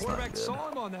quarterback. think the That's not quarterback good. saw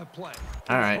him on that play.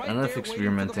 All He right, was enough there waiting for the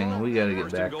experimenting. ball. We got to get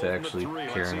First and back goal to from the actually 3. Let's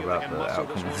see caring if they about can the muscle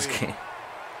outcome of this this one in. game.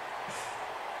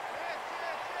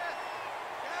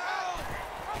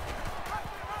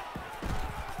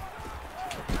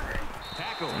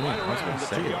 Tackled Yeah, right I was around gonna the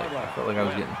say, 2-yard like, line. I felt like I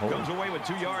was getting Comes hold. away with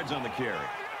 2 yards on the carry.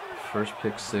 First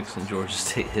pick 6 in Georgia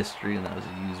State history, and that was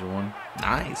a user one.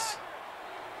 Nice.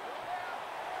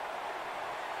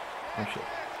 Oh shit.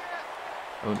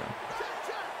 Oh no.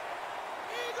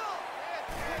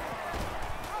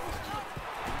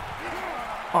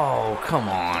 Oh, come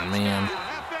on, man.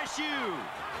 FSU.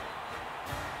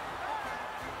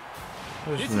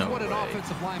 There's This no is what an way.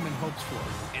 offensive lineman hopes for.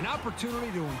 An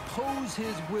opportunity to impose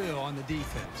his will on the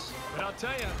defense. But I'll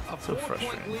tell you, a So 4-point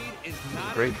frustrating. lead is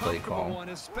not Great a play comfortable call. one,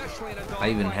 especially in a I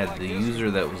even dogfight had like the this.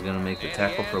 user that was going to make the And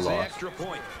tackle he for adds the loss, extra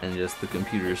point. and just the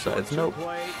computer decides, nope.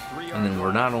 Play, 3-yard And then we're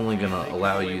line. not only going to They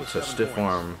allow get away you with to 7 stiff points.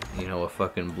 arm, you know, a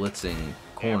fucking blitzing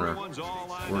corner. Everyone's all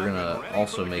lined We're up going and to ready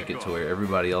also for the make it to kickoff. where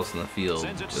everybody else in the field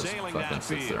Sends it just sailing fucking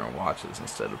sits downfield. there and watches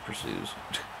instead of pursues.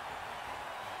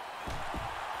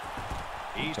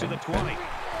 He's to the 20. And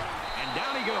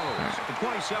down he goes at the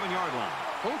 27-yard line.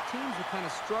 Both teams are kind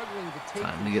of struggling to take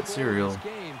Time to get control cereal. of this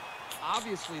game.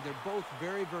 Obviously, they're both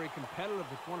very, very competitive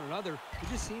with one another. It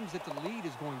just seems that the lead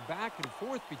is going back and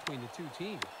forth between the two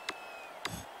teams.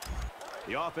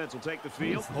 The offense will take the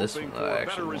field, This hoping one for that I a actually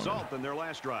better wanted. result than their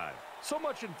last drive. So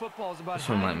much in football is about This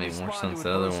one how might you make more respond sense. to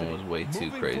The other one adversity. was way too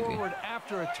Moving crazy. forward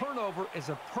after a turnover is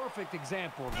a perfect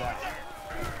example of that.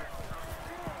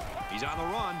 He's on the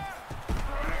run.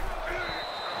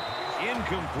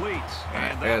 Incomplete.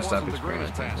 Alright, I gotta stop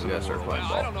experimenting. We gotta start playing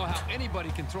ball. I don't know how anybody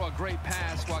can throw a great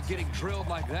pass while getting drilled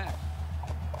like that.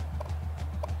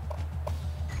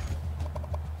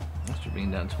 After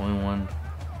being down 21.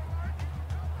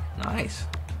 Nice.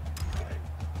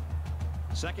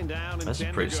 Second down and That's a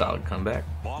pretty solid comeback.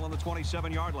 Ball on the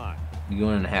 27-yard line. You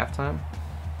going into halftime?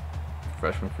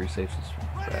 Freshman free safeties.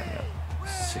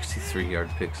 63-yard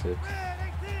pick six.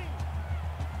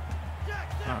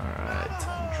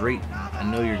 Alright. Drayton, I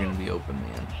know you're going to be open,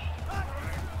 man.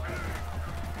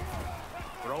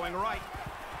 Throwing right.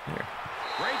 Here.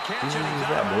 Great catch. Use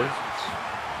that, boys.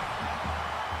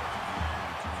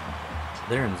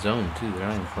 They're in zone, too. They're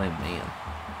not even playing man.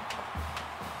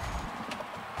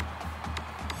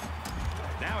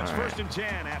 Now it's first and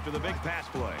 10 after the big pass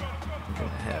play. I'm going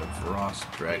to have Ross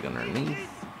drag underneath.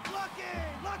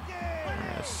 I'm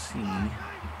going to see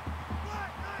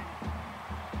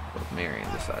what Marion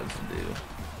decides to do.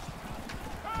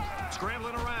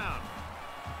 Scrambling around.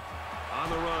 On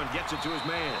the run, gets it to his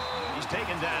man. He's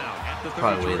taken down at the 33.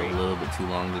 Probably waited a little bit too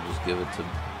long to just give it to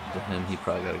him. He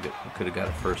probably could have got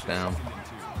a first down.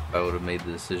 If I would have made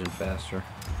the decision faster.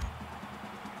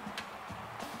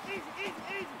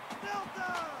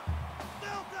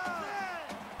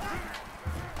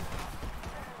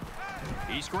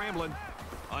 He's scrambling.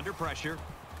 Under pressure.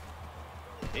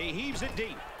 He heaves it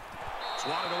deep.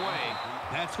 Swatted away.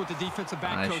 That's what the defensive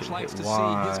back coach likes to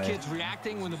see. His kids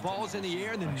reacting when the ball's in the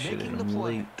air and then making the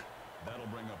play. That'll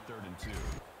bring up 3rd and 2.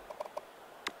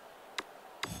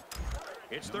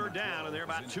 It's 3rd down, and they're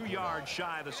about 2 yards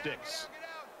shy of the sticks.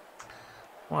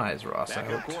 Why is Ross out?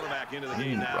 Backup quarterback into the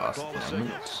game now to call the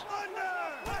signals.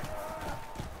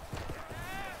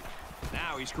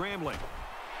 Now he's scrambling.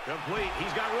 Complete.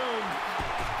 He's got room.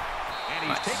 And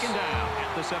he's taken down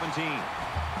at the 17.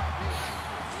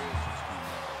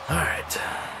 All right.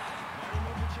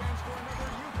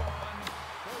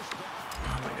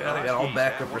 Oh my God, I got all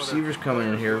backup receivers coming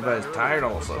in here. Everybody's tired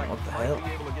all of a sudden. What the hell?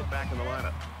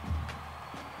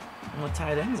 What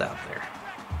tight ends out there?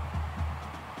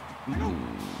 Ooh.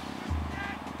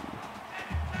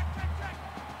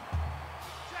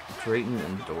 Drayton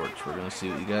and Dortch. We're gonna see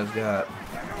what you guys got.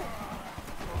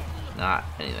 Not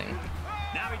anything.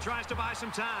 Now he tries to buy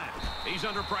some time. He's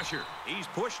under pressure. He's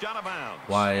pushed out of bounds.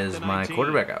 Why is my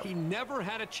quarterback out? He never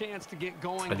had a chance to get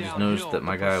going. I just noticed that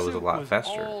my guy was a lot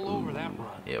faster. Ooh.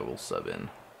 Yeah, we'll sub in.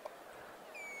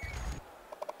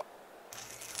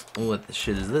 What the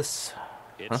shit is this?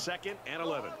 It's 2nd and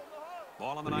 11.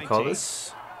 Ball on the 19. What do you call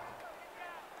this?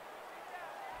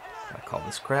 I call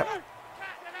this crap.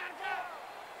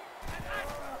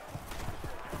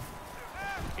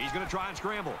 He's going to try and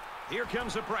scramble. Here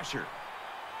comes the pressure.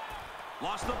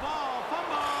 Lost the ball.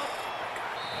 Fumble.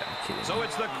 So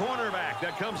it's the cornerback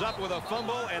that comes up with a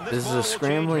fumble, and this is a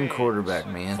scrambling quarterback,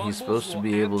 man. He's supposed to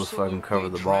be able to fucking cover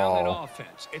the ball.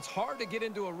 It's hard to get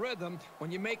into a rhythm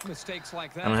when you make mistakes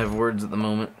like that. I don't have words at the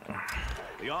moment.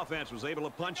 The offense was able to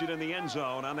punch it in the end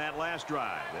zone on that last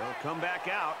drive. They'll come back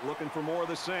out looking for more of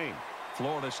the same.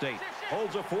 Florida State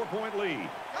holds a 4-point lead.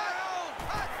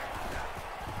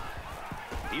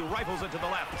 He rifles it to the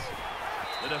left.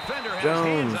 The defender has his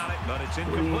hands on it, but it's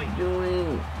incomplete. What are you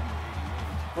doing?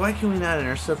 Why can we not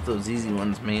intercept those easy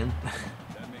ones, man?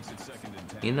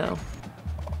 You know?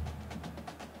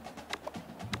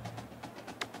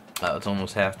 Oh, it's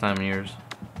almost halftime in yours.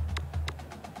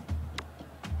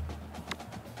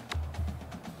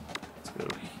 Let's go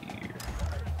here.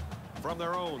 From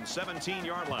their own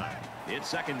 17-yard line,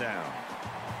 it's 2nd down.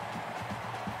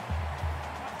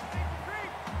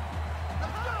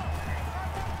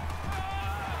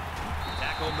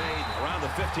 Tackle made around the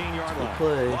 15-yard line.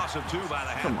 Play. Loss of 2 by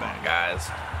the halfback. Come on, guys.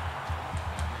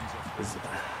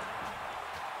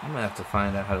 I'm going to have to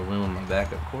find out how to win with my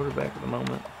backup quarterback at the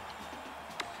moment.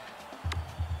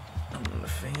 I'm not a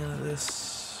fan of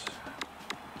this.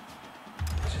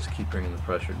 Just keep bringing the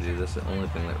pressure, dude. That's the only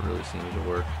thing that really seems to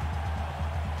work.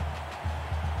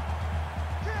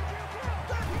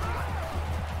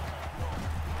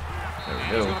 There we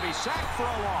go. He's going to be sacked for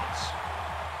a loss.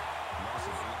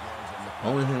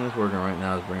 Only thing that's working right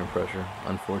now is bringing pressure,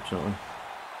 unfortunately.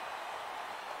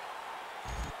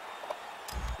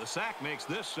 The sack makes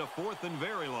this a 4th and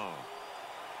very long.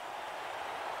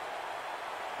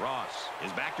 Ross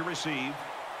is back to receive.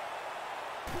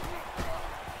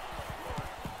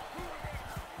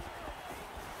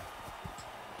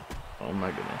 Oh my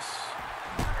goodness.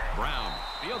 Brown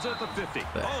fields it at the 50.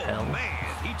 The hell? Man,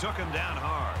 he took him down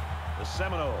hard. The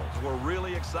Seminoles were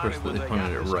really excited when they they pointed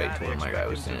got it this right guy. to where my guy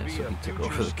was standing, so he took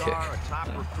over the kick. A top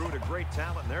recruit, a great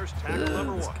talent, and there's tackle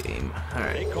number This one. game. All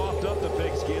They right. coughed up the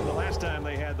pigskin the last time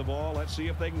they had the ball. Let's see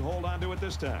if they can hold on to it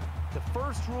this time. The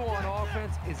first rule on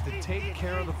offense is to take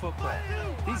care of the football.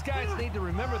 These guys need to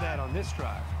remember that on this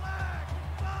drive.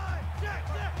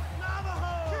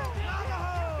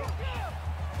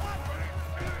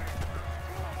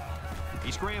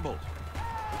 He scrambles.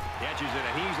 Catches it,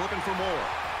 and he's looking for more.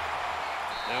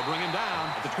 They'll bring him down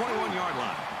at the 21-yard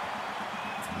line.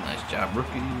 Nice job,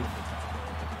 rookie.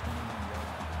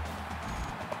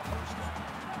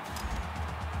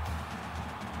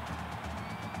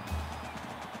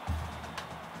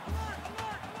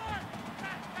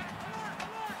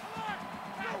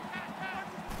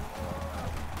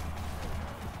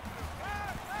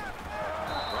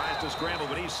 Tries to scramble,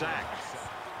 but he's sacked.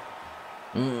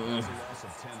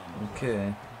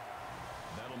 Okay.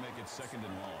 That'll make it 2nd and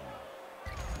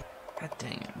long. God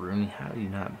dang it, Rooney. How do you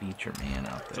not beat your man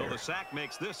out So there? the sack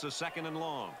makes this a 2nd and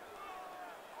long.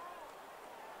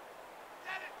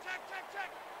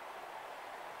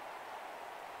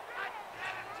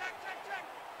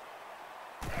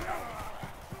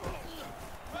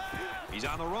 He's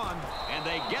on the run, and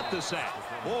they get the sack.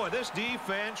 Boy, this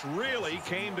defense really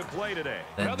came to play today.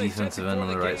 That defensive end on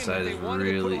the right side is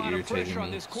really irritating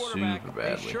me super They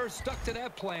badly. sure stuck to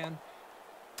that plan.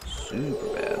 Super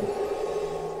bad.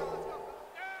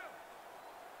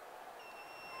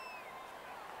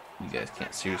 You guys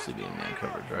can't seriously be in man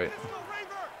coverage, right?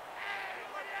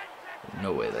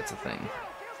 No way that's a thing.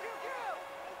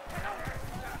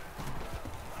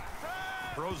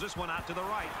 Throws this one out to the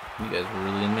right. You guys were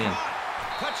really in man.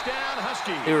 Touchdown,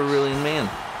 Huskies. They were really in man.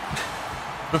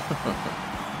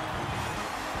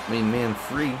 I mean, man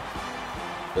free,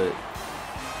 but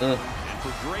And for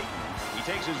Drayton, he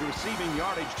takes his receiving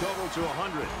yardage total to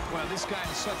 100. Well, this guy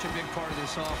is such a big part of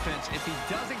this offense. If he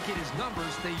doesn't get his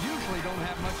numbers, they usually don't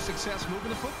have much success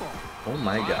moving the football. oh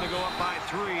my Trying god. to go up by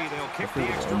 3. They'll kick the Hopefully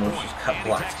extra almost point. just got And he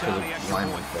blocked tacks because on the of extra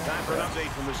lineman point. thing. Time for an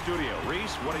update from the studio.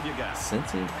 Reese, what have you got?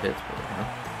 Cincy, Pittsburgh, huh?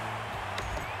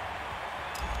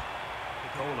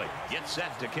 Coley gets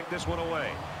set to kick this one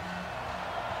away.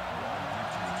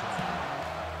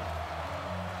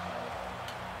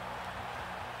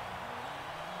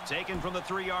 Taken from the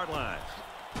 3-yard line.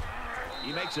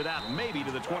 He makes it out maybe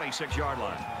to the 26-yard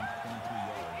line.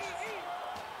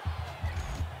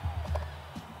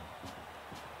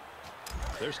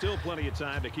 There's still plenty of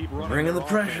time to keep running. Bringing their the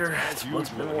pressure. offense as That's what's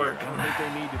been usual. working. I don't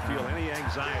think they need to feel any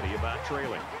anxiety about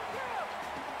trailing.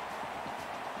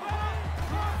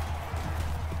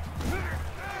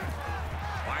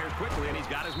 Fires quickly, and he's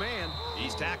got his man.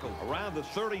 He's tackled. Around the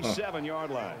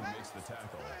 37-yard line. Makes the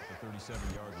tackle at the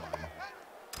 37-yard line.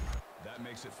 That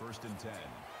makes it 1st and 10.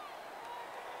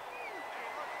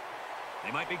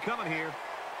 They might be coming here.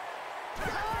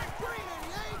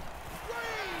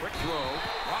 Quick throw.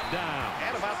 Brought down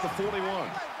at about the 41.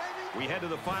 We head to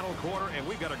the final quarter, and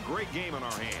we've got a great game in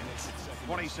our hands.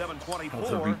 27-24.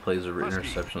 Also replays of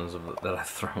Huskies. interceptions that I've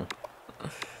thrown.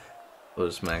 Put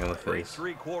a smack in the Great face.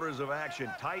 3 quarters of action,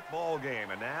 tight ball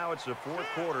game, and now it's the 4th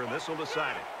quarter, and this will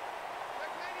decide it.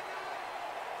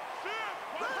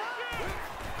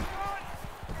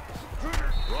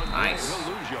 Nice.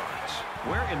 He'll lose yards.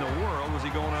 Where in the world was he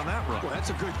going on that run? Well, that's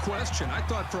a good question. I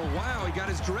thought for a while he got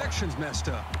his directions messed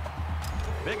up.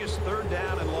 Biggest 3rd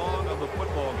down and long of the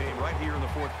football game right here in the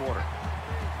 4th quarter.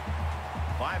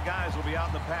 5 guys will be out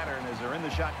in the pattern as they're in the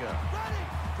shotgun.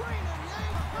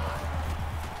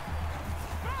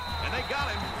 And they got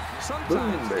him.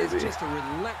 Sometimes Boom, it's baby. just a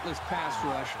relentless pass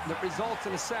rush that results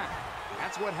in a sack.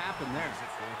 That's what happened there.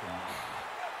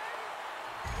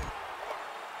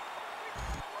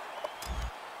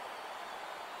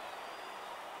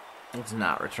 Let's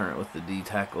not return it with the D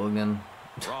tackle again.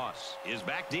 Ross is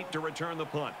back deep to return the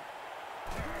punt.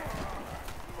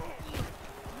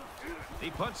 He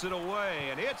punts it away,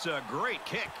 and it's a great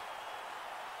kick.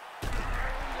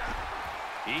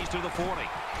 He's to the 40.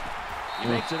 He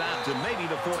makes it out to maybe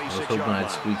the 46-yard hoping line.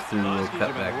 I'd squeak through a little Huskies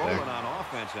have been cutback rolling there. on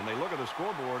offense, and they look at the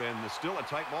scoreboard, and it's still a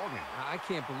tight ball game. I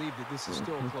can't believe that this is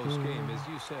still a close game. As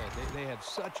you said, they have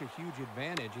such a huge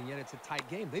advantage, and yet it's a tight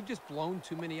game. They've just blown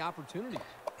too many opportunities.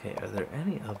 Okay, are there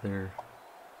any other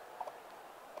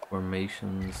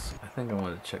formations? I think I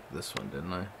wanted to check this one,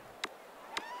 didn't I?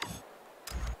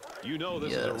 You know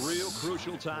this is a real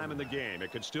crucial time in the game.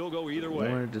 It could still go either I way.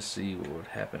 wanted to see what would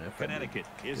happen if Connecticut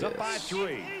I did is up by this.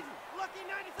 3. Lucky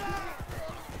 95.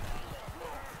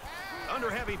 Under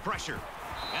heavy pressure.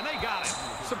 And they got him.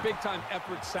 It's a big-time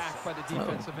effort sack by the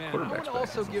defensive end. I quarterback's would back.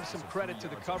 also give some credit to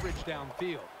the coverage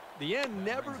downfield. The end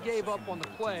never gave up on the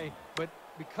play, but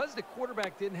because the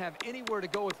quarterback didn't have anywhere to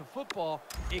go with the football,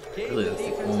 it gave really, the that's the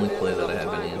defensive only end play that I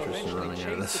enough have any time to interest in eventually running out of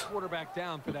chase this. the quarterback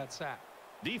down for that sack.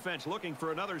 Defense looking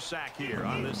for another sack here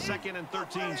on this 2nd and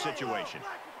 13 situation.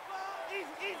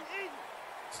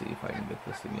 See if I can get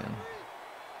this again.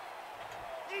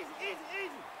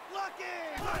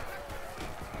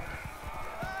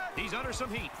 He's under some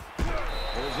heat. Pulls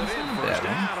it in, first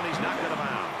down, and he's knocked out of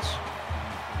bounds.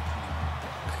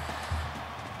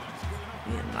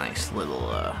 Be a nice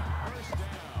little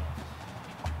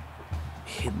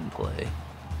hidden play.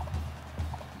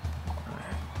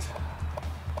 Alright.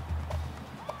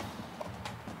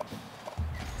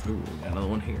 Ooh, we got another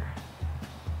one here.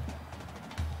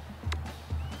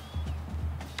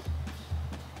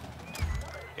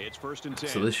 It's 1st and 10.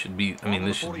 So this should be, I mean,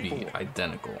 this should be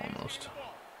identical almost.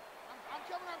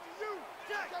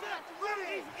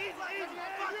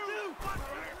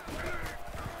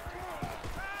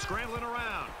 Scrambling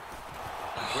around.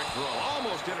 Quick throw,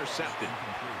 almost intercepted.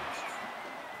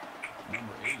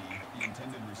 Number 80, the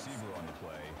intended receiver on the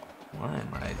play. Why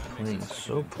am I playing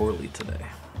so poorly today?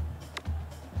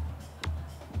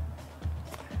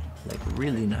 Like,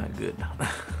 really not good.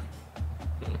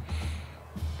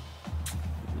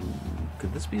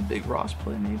 Could this be a big Ross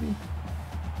play, maybe?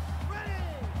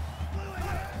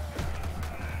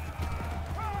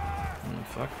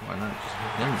 Fuck, why not just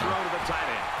hit him? Throw to the tight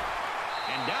end.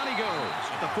 And down he goes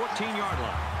at the 14-yard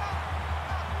line.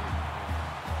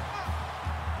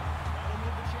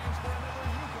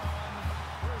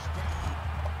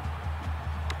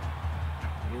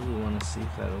 I really want to see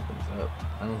if that opens up.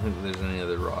 I don't think there's any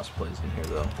other Ross plays in here,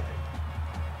 though.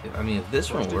 I mean, if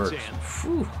this one works,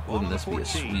 whew, wouldn't this be a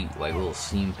sweet, like, little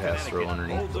seam pass throw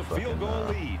underneath the fucking field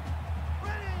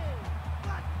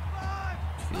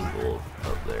goal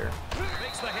up there?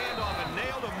 Makes the handoff and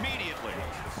nailed immediately.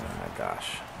 Oh my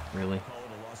gosh, really? Called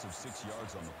a loss of 6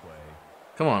 yards on the play.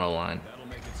 Come on, O-line. That'll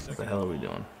make it What the 2nd hell are we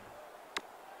doing?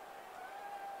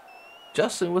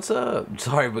 Justin, what's up?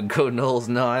 Sorry, but Code Knowles,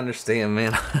 no, I understand,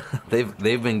 man. they've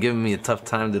been giving me a tough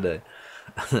time today.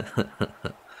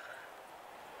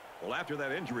 Well, after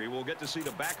that injury, we'll get to see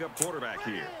the backup quarterback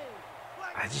here.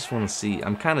 I just want to see.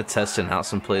 I'm kind of testing out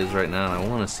some plays right now, and I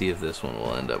want to see if this one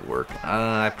will end up working.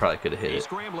 I probably could have hit He's it.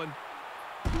 scrambling.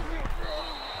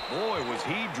 Boy, was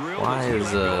he drilled. Why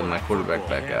is my quarterback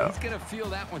back out? He's gonna feel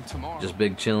that one tomorrow. Just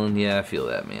big chilling? Yeah, I feel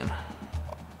that, man.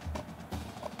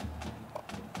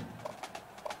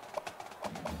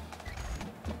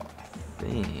 I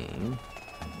think.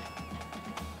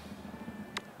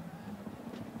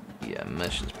 Yeah,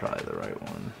 mesh is probably the right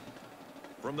one.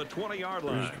 From the 20-yard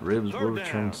line. Bruised ribs will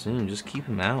return soon. Just keep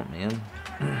him out, man.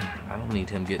 I don't need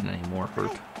him getting any more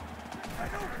hurt.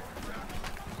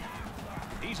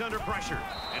 He's under pressure,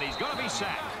 and he's going to be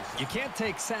sacked. You can't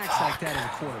take sacks like that as a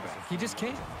quarterback. You just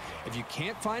can't. If you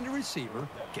can't find a receiver,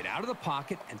 get out of the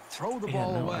pocket and throw the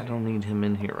ball away. I don't need him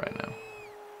in here right now.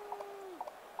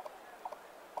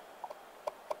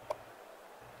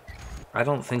 I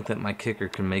don't think that my kicker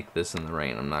can make this in the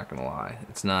rain. I'm not going to lie.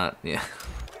 It's not, yeah.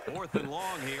 4th and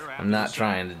long here. I'm not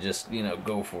trying to just, you know,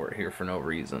 go for it here for no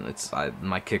reason.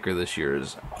 My kicker this year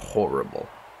is horrible.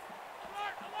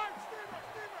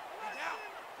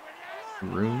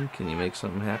 Room, can you make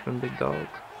something happen, big dog?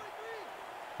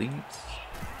 Please.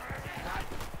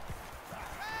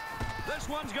 This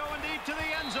one's going deep to the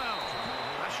end zone.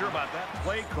 Not sure about that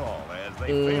play call as they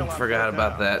fail. Forgot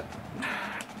about that.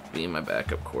 Being my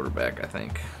backup quarterback, I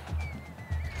think.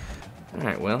 All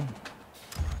right, well.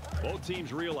 Both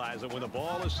teams realize that when the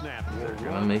ball is snapped, they're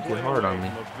gonna make it hard on me.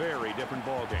 A very different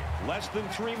ball game. Less than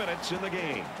 3 minutes in the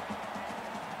game.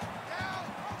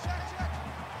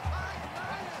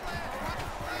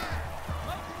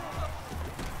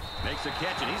 Makes the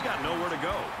catch, and he's got nowhere to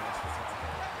go.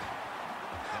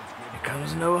 Here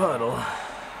comes no huddle.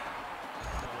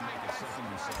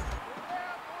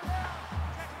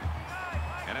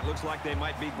 And it looks like they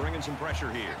might be bringing some pressure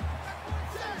here.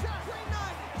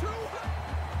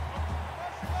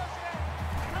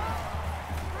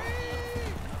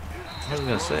 I was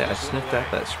going to say, I sniffed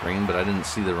out that screen, but I didn't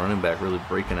see the running back really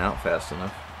breaking out fast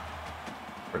enough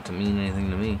for it to mean anything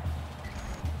to me.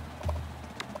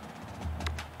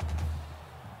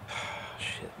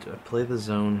 Shit, do I play the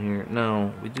zone here?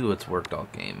 No, we do what's worked all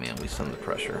game, man. We send the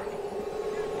pressure.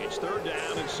 It's 3rd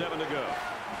down and 7 to go.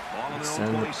 Ball on their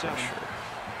own 27.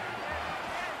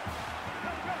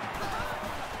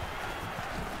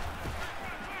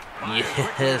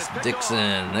 Yes,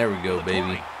 Dixon. There we go,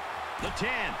 baby. The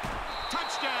 10.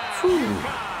 Touchdown. Whew.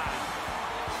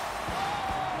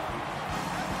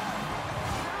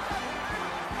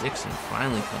 Dixon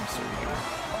finally comes through here.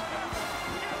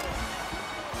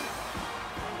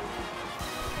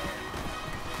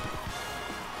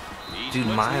 Dude,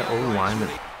 my O-lineman,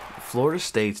 Florida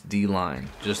State's D-line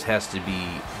just has to be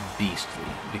beastly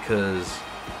because,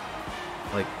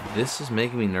 like, this is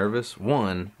making me nervous.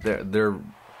 One, their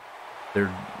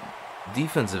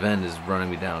defensive end is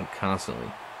running me down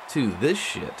constantly. Two, this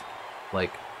shit,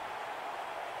 like,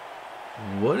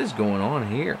 what is going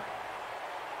on here?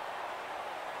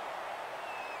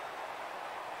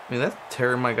 I mean, that's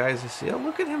tearing my guys' ACL.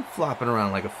 Look at him flopping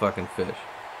around like a fucking fish.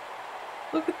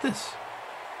 Look at this.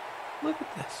 Look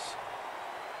at this.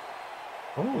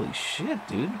 Holy shit,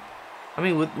 dude. I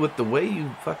mean, with the way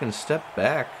you fucking step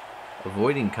back,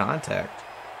 avoiding contact,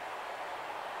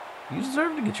 you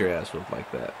deserve to get your ass whipped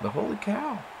like that. But holy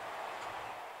cow.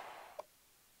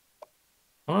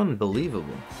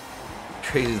 Unbelievable.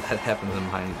 Crazy that happens in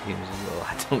minor games as well.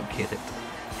 I don't get it.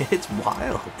 It's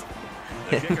wild.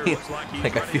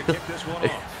 Like, I feel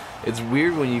it's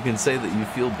weird when you can say that you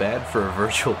feel bad for a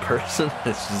virtual person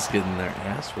that's just getting their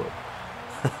ass whooped.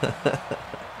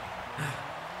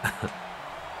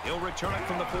 He'll return it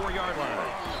from the 4-yard line.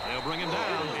 They'll bring him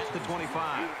down at the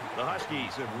 25. The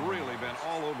Huskies have really been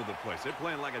all over the place. They're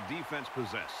playing like a defense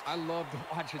possessed. I love to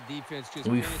watch a defense just.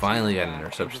 We finally got an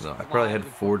interception though. I probably had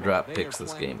 4 drop picks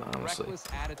this game, honestly.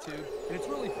 Attitude, and it's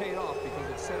really paid off because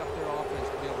it set up their offense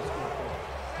to be able to score points.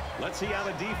 Let's see how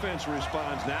the defense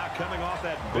responds now, coming off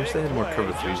that big I wish they had more play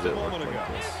cover 3s just that a worked moment like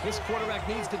ago. this. This quarterback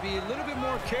needs to be a little bit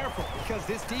more careful because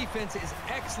this defense is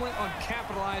excellent on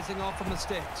capitalizing off of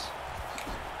mistakes.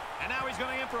 And now he's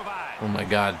going to improvise. Oh my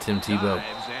God, Tim Tebow.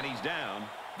 And he's down.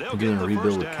 I'm doing a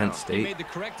rebuild with Kent State.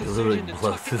 They literally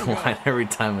blow through the line every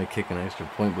time I kick an extra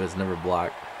point, but it's never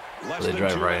blocked. So they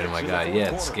drive right into my guy.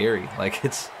 Yeah, it's scary. Like,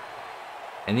 it's...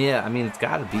 And yeah, I mean, it's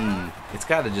got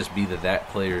to just be that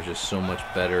player is just so much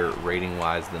better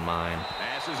rating-wise than mine.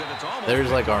 There's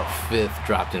like our 5th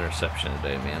dropped interception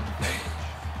today, man.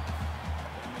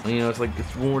 You know, it's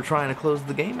when we're trying to close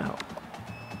the game out.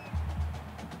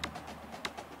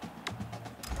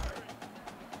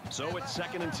 So it's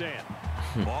 2nd and 10.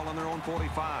 Ball on their own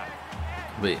 45.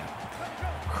 But yeah,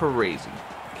 crazy.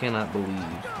 Cannot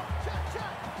believe.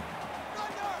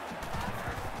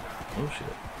 Oh shit.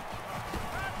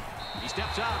 He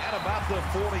steps out at about the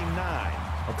 49.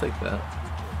 I'll take that.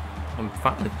 I'm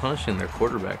finally punishing their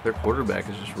quarterback. Their quarterback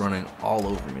is just running all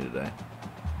over me today.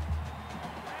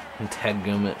 And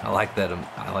dadgummit, I like that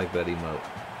emote.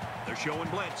 They're showing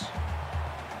blitz.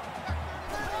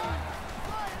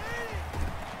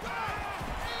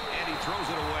 And he throws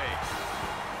it away.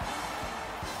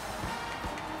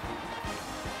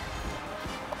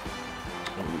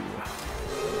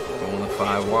 Ooh. Going the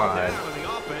 5 wide. And the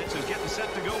offense is getting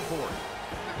set to go for it.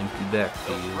 Empty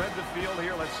backfield. They'll spread the field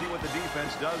here. Let's see what the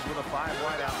defense does with a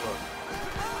 5-wide outlook.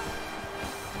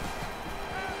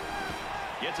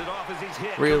 Gets it off as he's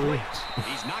hit. Really?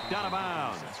 He's knocked out of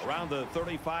bounds around the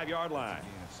 35-yard line.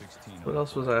 What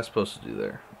else was I supposed to do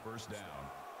there? First down.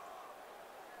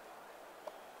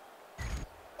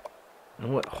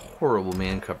 And what horrible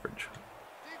man coverage.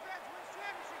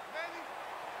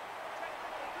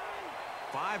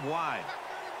 5 wide.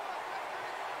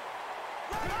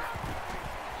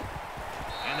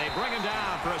 And they bring him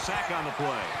down for a sack on the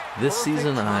play. This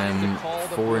season I'm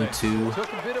 4-2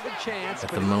 at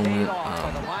the moment.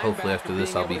 Hopefully after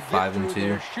this I'll be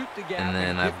 5-2, and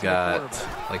then I've got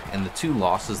and the 2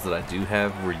 losses that I do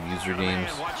have were user games.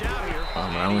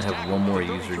 I only have 1 more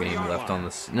user game left on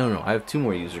this. No, I have 2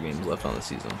 more user games left on the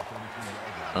season.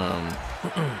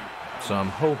 So I'm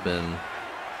hoping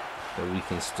that we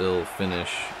can still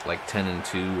finish like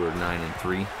 10-2 or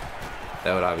 9-3.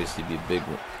 That would obviously be a big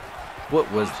one. What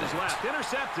was that?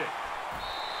 Intercepted.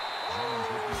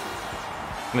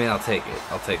 I mean, I'll take it.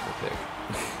 I'll take the pick.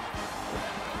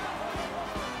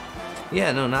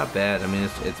 Yeah, no, not bad. I mean,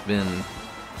 it's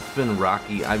been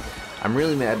rocky. I'm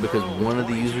really mad because one of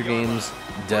the user games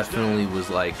definitely was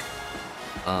like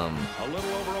a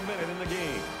little over a minute in the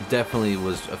game. Definitely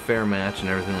was a fair match and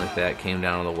everything like that. Came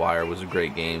down on the wire. Was a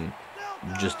great game.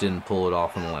 Just didn't pull it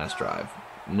off on the last drive.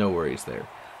 No worries there.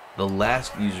 The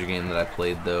last user game that I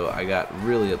played, though, I got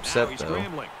really upset, though,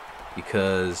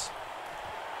 because...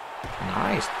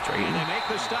 Nice, Drayton.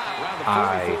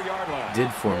 I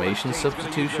did formation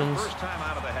substitutions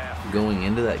going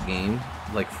into that game,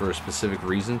 like, for a specific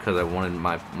reason, because I wanted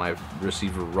my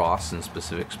receiver Ross in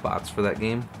specific spots for that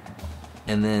game.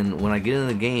 And then when I get in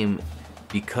the game,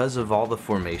 because of all the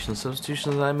formation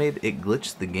substitutions that I made, it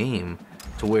glitched the game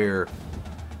to where...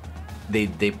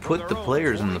 They put the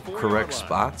players in the correct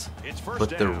spots,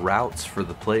 but the routes for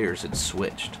the players had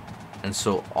switched. And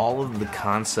so all of the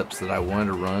concepts that I wanted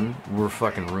to run were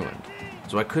fucking ruined.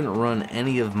 So I couldn't run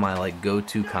any of my like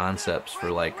go-to concepts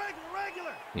for like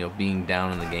you know, being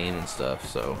down in the game and stuff.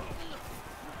 So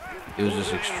it was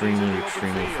just extremely,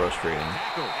 extremely frustrating.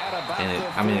 And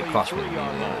I mean, it cost me the game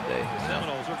at the end of the day.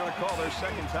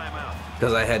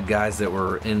 Because I had guys that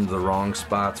were in the wrong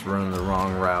spots, running the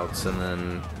wrong routes, and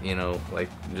then, you know, like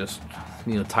just,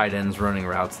 you know, tight ends running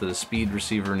routes that a speed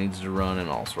receiver needs to run and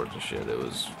all sorts of shit. It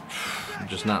was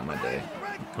just not my day.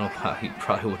 Oh, he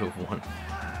probably would have won.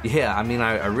 Yeah, I mean,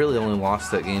 I really only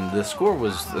lost that game. The score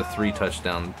was a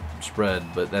 3-touchdown spread,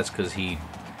 but that's because he,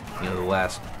 you know, the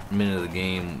last minute of the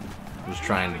game was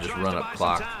trying to just run up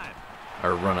clock,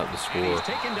 or run up the score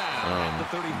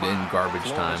in garbage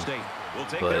time.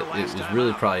 But it was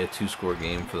really probably a 2-score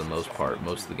game for the most part,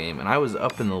 most of the game. And I was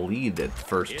up in the lead at the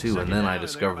first 2, and then I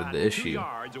discovered the issue.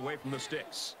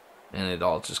 And it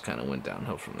all just kind of went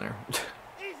downhill from there.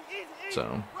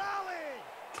 So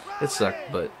it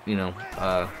sucked, but, you know,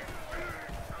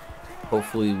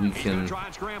 hopefully we can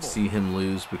see him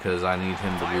lose, because I need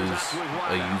him to lose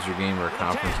a user game or a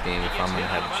conference game if I'm going to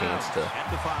have a chance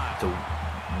to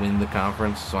win the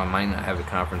conference. So I might not have a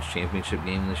conference championship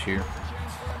game this year.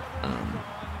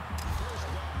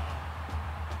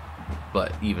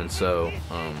 But even so,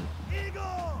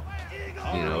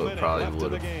 you know, it probably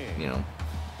would have, you know,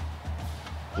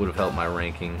 would have helped my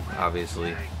ranking,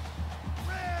 obviously.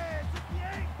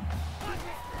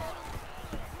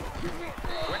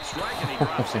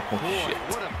 Oh, shit.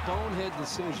 What a bonehead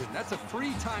decision. That's a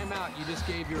free timeout you just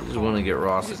gave your opponent. Just want to get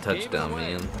Ross a touchdown,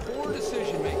 man. Poor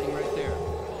decision making right there.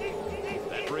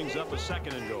 That brings up a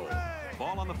 2nd and goal.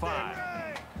 Ball on the 5.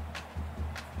 Here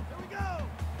we go.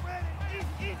 Ready.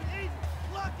 Easy.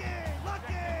 Lucky.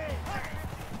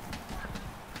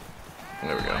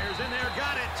 There we go. Players in there,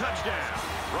 got it. Touchdown.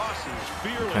 Ross is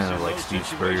fearless. Kind of like Steve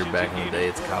Spurrier back in the day.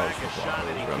 It's college football. I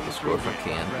always run the score if I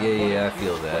can. Yeah, I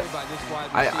feel that.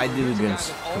 I do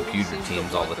against computer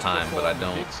teams all the time, but I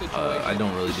don't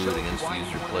really do it against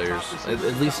user players.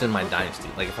 At least in my Dynasty.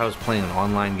 Like if I was playing an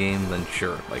online game, then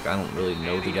sure. Like I don't really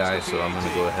know the guy, so I'm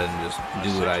gonna go ahead and just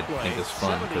do what I think is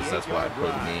fun, because that's why I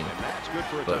play the game.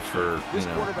 But for, you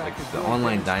know, like the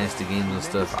online Dynasty games and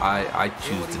stuff, I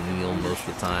choose to kneel most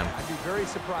of the time.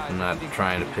 I'm not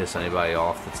trying to piss anybody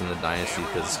off that's in the Dynasty,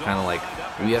 because it's kind of like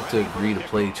we have to agree to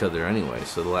play each other anyway.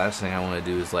 So the last thing I want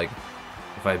to do is, like,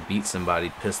 if I beat somebody,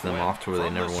 piss them off to where they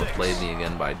never want to play me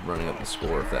again by running up the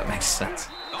score, if that makes sense.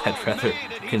 I'd rather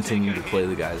continue to play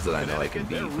the guys that I know I can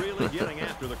beat.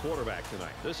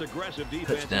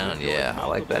 Touchdown, yeah, I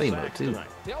like that emote too.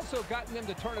 They also gotten them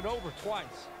to turn it over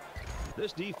twice.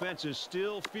 This defense is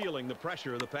still feeling the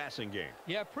pressure of the passing game.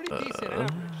 Yeah, pretty decent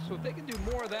average. So if they can do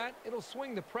more of that, it'll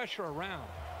swing the pressure around.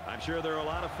 I'm sure there are a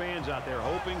lot of fans out there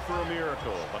hoping for a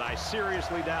miracle, but I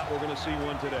seriously doubt we're going to see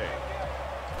one today.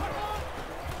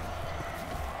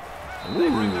 Ooh.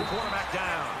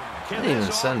 I didn't even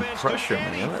send pressure,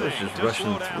 man. That was just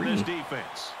rushing 3.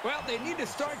 Well, they need to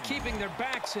start keeping their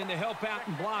backs in to help out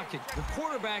and block it. The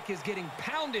quarterback is getting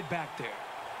pounded back there.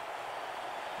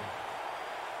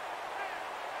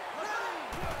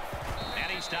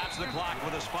 And he stops the clock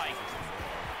with a spike.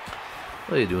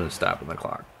 What are you doing stopping the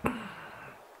clock?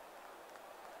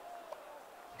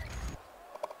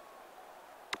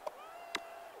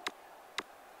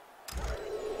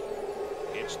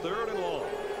 It's 3rd and long.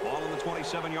 Ball on the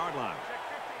 27-yard line.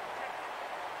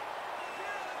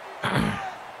 I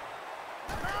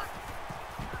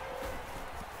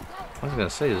was going to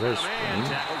say, is that a screen?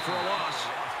 Tackled for a loss.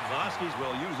 The Huskies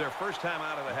will use their first time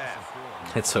out of the half.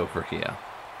 It's over, yeah.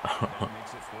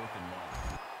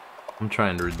 I'm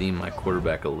trying to redeem my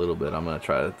quarterback a little bit. I'm going to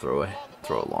try to throw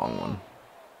a long one.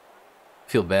 I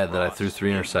feel bad that I threw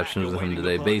 3 interceptions with him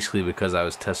today, basically because I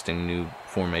was testing new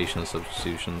formation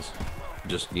substitutions.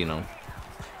 Just, you know,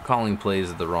 calling plays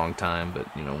at the wrong time, but,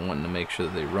 you know, wanting to make sure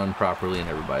that they run properly and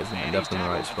everybody's lined up in the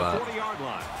right spot.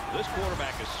 This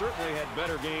quarterback has certainly had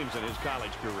better games in his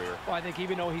college career. Well, I think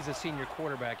even though he's a senior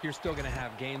quarterback, you're still going to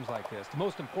have games like this. The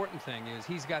most important thing is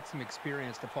he's got some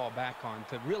experience to fall back on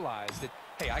to realize that,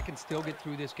 hey, I can still get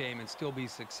through this game and still be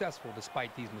successful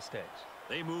despite these mistakes.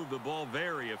 They moved the ball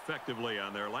very effectively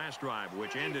on their last drive,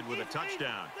 which ended with a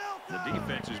touchdown. The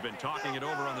defense has been talking it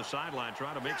over on the sideline,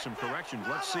 trying to make some corrections.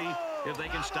 Let's see if they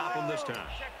can stop them this time.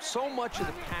 So much of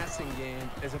the passing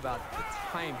game is about the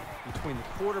timing between the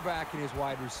quarterback and his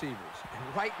wide receivers. And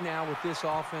right now with this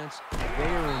offense, they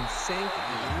are in sync,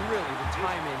 and really the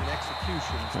timing and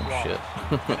execution is flawless. Shit.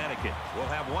 Connecticut will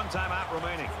have 1 timeout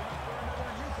remaining.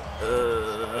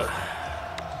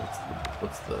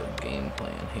 What's the game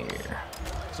plan here?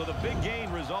 So the big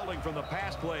gain resulting from the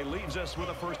pass play leaves us with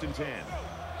a 1st and 10.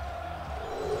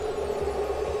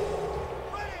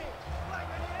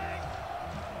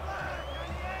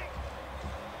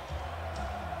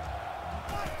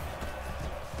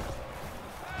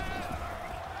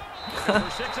 for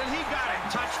 6, and he got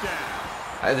it. Touchdown.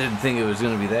 I didn't think it was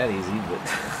going to be that easy, but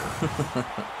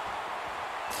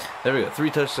there we go. 3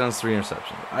 touchdowns, 3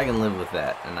 interceptions. I can live with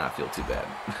that and not feel too bad.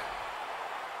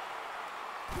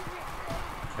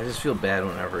 I just feel bad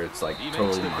whenever it's like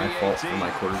totally my fault for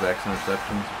my quarterback's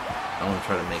interceptions. I want to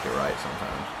try to make it right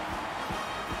sometimes.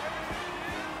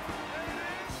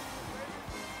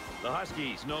 The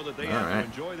Huskies know that they have to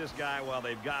enjoy this guy while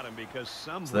they've got him, because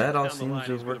some so that all seems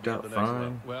to have worked out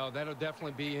fine. Well, that'll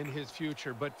definitely be in his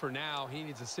future, but for now he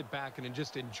needs to sit back and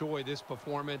just enjoy this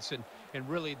performance, and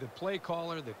really the play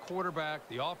caller, the quarterback,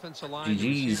 the offensive line, the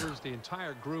receivers, the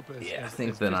entire group is, I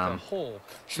think that a whole.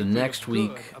 So next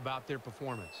week about their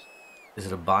performance. Is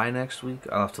it a bye next week?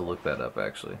 I'll have to look that up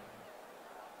actually.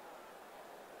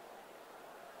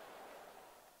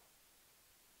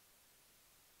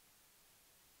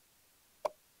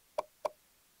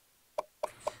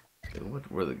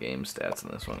 What were the game stats in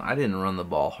this one? I didn't run the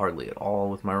ball hardly at all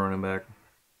with my running back.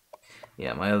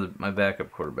 Yeah, my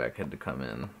backup quarterback had to come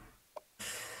in.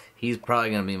 He's probably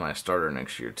going to be my starter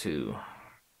next year too.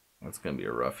 That's going to be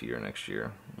a rough year next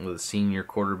year. With a senior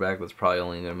quarterback that's probably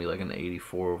only going to be like an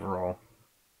 84 overall.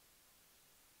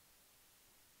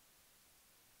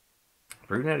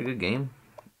 Bruton had a good game.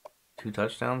 2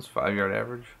 touchdowns, 5-yard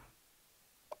average.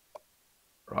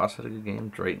 Ross had a good game.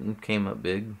 Drayton came up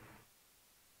big.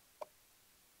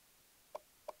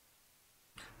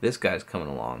 This guy's coming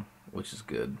along, which is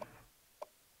good.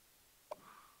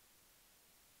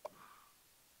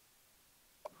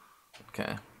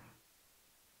 Okay.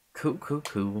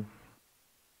 Cool.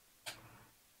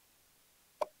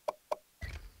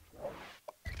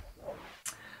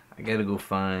 I gotta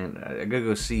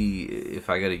go see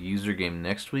if I got a user game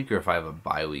next week or if I have a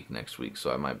bye week next week,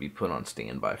 so I might be put on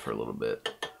standby for a little bit.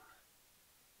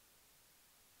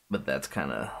 But that's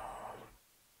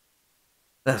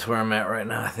where I'm at right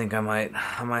now. I think I might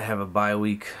have a bye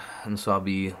week, and so I'll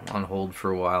be on hold for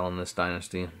a while in this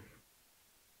dynasty.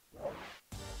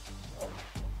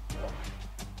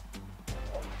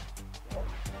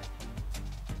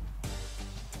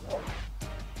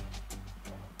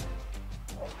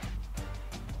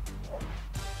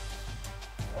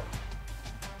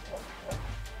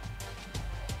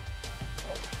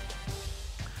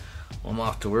 I'm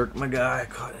off to work, my guy.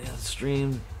 Caught in the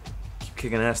stream. Keep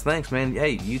kicking ass. Thanks, man.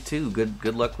 Hey, you too.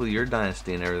 Good luck with your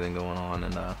dynasty and everything going on.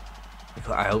 And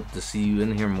I hope to see you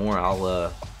in here more.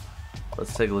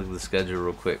 Let's take a look at the schedule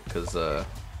real quick, because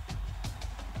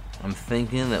I'm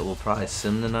thinking that we'll probably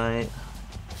sim tonight.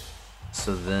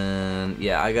 So then,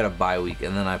 yeah, I got a bye week,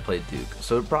 and then I play Duke.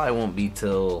 So it probably won't be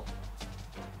till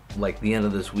like the end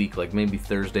of this week, like maybe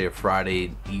Thursday or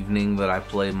Friday evening, that I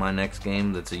play my next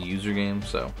game that's a user game.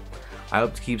 So I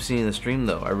hope to keep seeing the stream,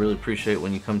 though. I really appreciate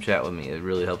when you come chat with me. It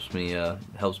really helps me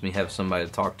have somebody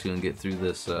to talk to and get through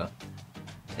this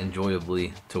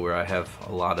enjoyably, to where I have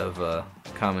a lot of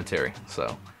commentary.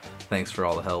 So thanks for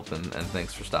all the help, and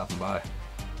thanks for stopping by.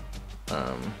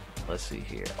 Let's see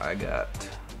here. I got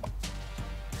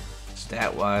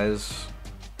stat-wise,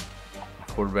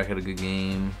 quarterback had a good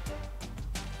game.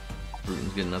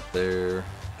 Bruton's getting up there.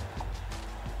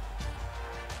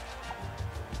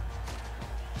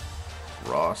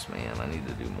 Ross, man, I need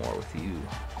to do more with you.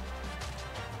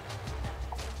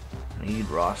 I need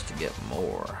Ross to get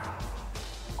more.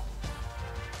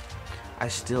 I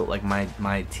still, like,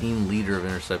 my team leader of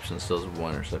interceptions still has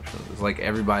 1 interception. It's like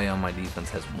everybody on my defense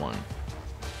has 1.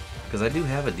 Because I do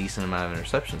have a decent amount of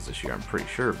interceptions this year, I'm pretty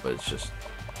sure, but it's just...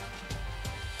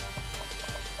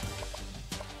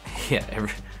 Yeah,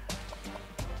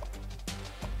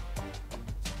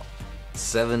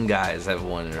 7 guys have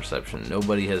 1 interception.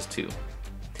 Nobody has 2.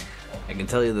 I can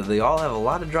tell you that they all have a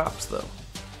lot of drops, though.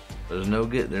 There's no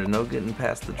getting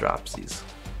past the dropsies.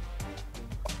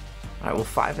 All right, well,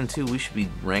 5-2, we should be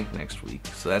ranked next week,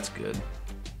 so that's good.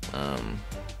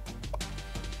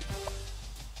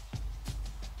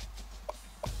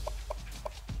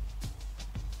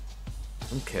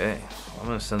 Okay, I'm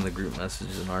gonna send the group message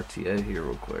in RTA here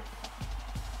real quick.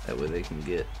 That way they can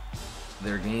get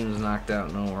their games knocked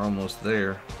out. No, we're almost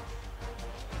there.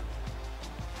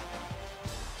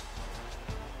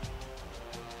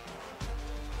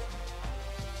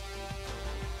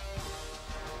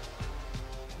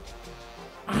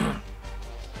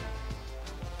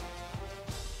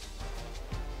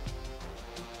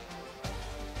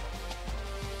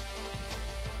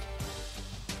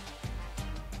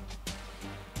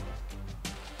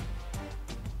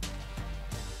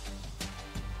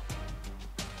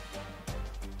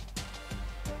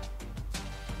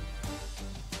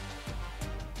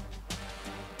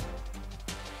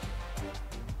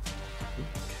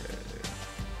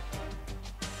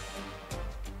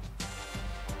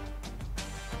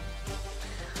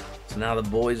 So now the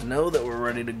boys know that we're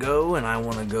ready to go, and I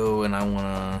want to go and I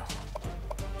want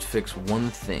to fix one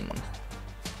thing.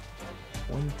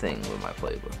 One thing with my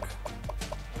playbook.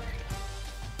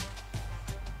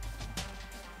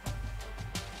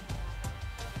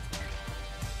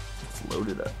 Let's load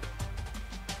it up.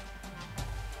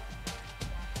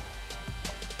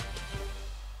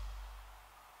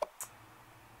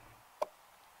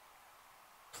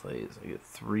 Plays. I get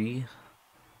 3.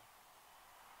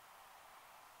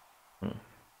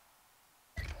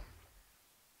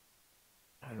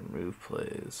 I remove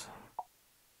plays.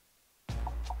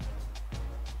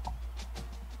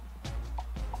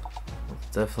 It's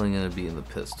definitely going to be in the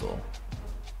pistol.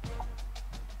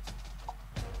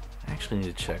 I actually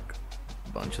need to check a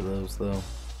bunch of those though.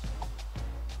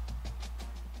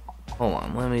 Hold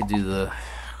on, let me do the...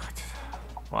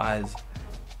 Why is it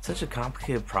such a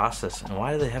complicated process, and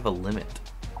why do they have a limit?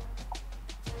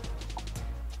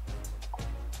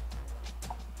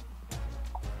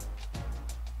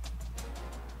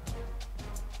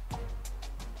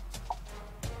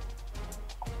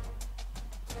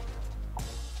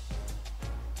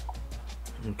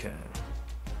 Okay.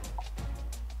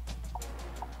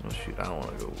 Oh shoot, I don't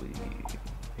want to go lead.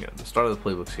 Yeah, the start of the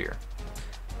playbook's here.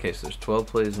 Okay, so there's 12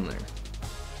 plays in there.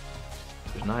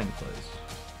 There's 9 plays.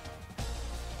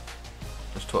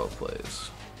 There's 12 plays.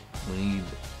 We need...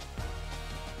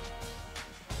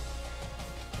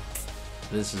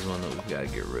 This is one that we've got to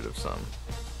get rid of some.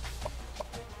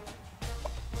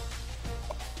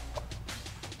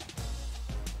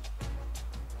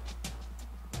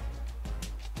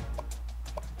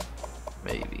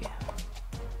 Maybe.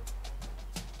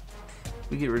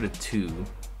 We get rid of 2,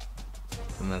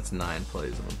 and that's 9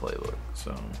 plays in the playbook.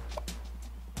 So,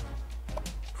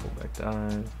 fullback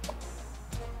dive,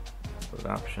 load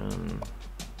option,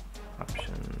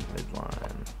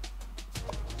 midline,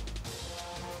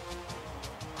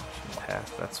 option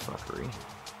path. That's fuckery.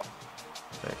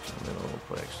 Play action middle,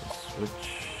 play action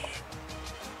switch.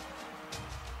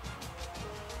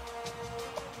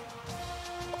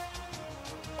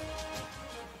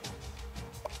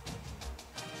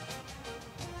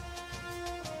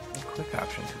 Quick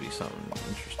option could be something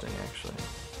interesting, actually.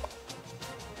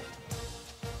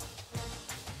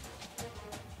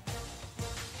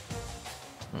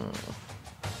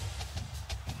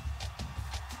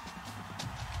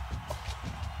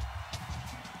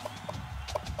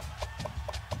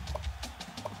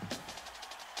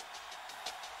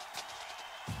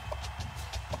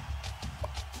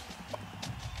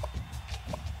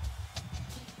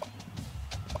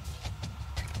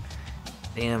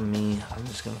 Damn me, I'm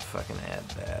just gonna fucking add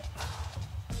that.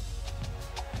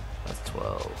 That's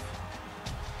 12.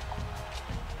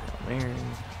 Hail Mary.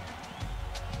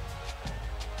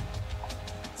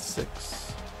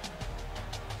 6.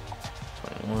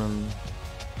 21.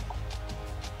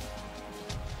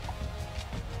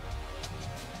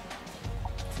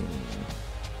 15.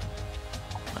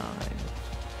 9.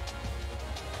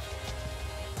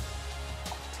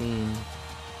 15.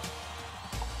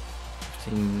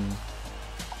 15.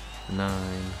 9,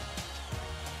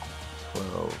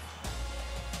 12,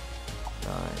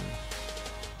 9,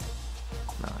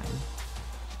 9,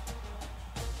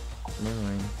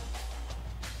 9,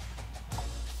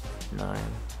 9,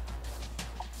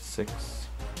 6,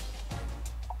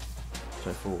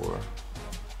 24,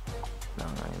 9,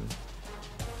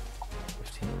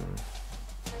 15,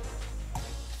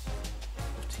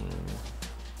 15,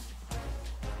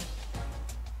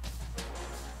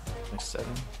 7,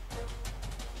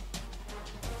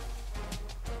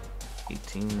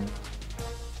 18,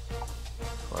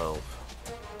 12,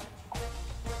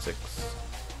 6,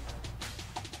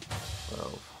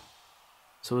 12.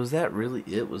 So is that really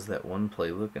it? Was that one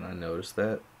playbook and I noticed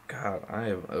that? God, I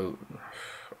am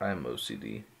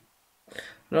OCD.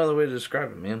 No other way to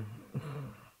describe it, man.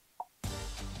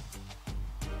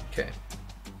 Okay.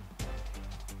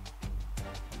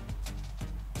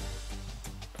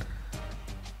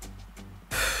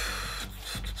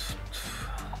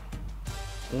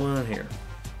 One here.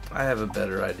 I have a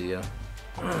better idea.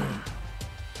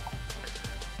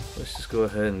 Let's just go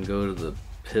ahead and go to the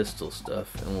pistol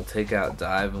stuff, and we'll take out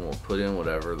dive and we'll put in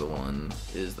whatever the one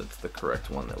is that's the correct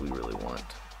one that we really want.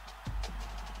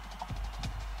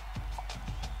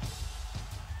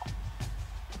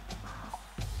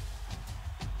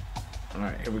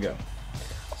 Alright, here we go.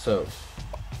 So,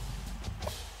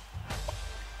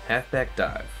 halfback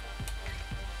dive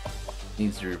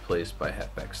needs to be replaced by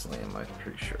halfback slam, I'm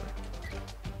pretty sure.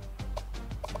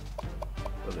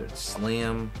 Whether it's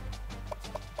slam,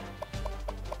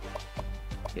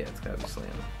 yeah, it's gotta be slam.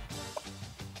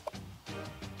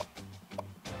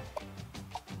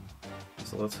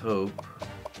 So let's hope.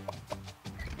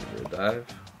 Give it a dive.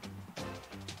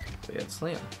 We had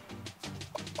slam.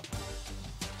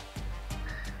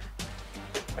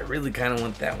 I really kind of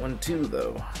want that one too,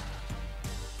 though.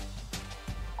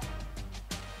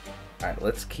 Alright,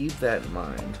 let's keep that in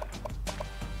mind.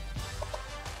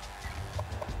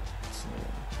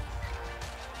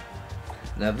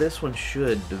 Now this one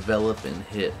should develop and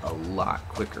hit a lot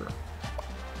quicker.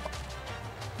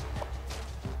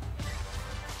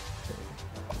 Okay,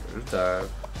 there's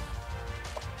dive.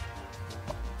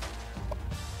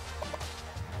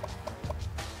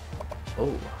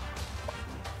 Oh.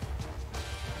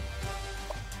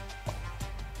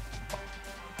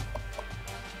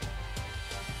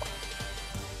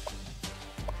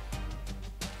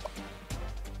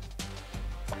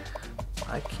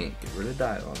 I can't get rid of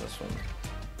dive on this one.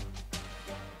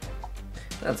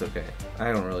 That's okay.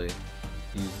 I don't really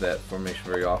use that formation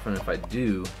very often. If I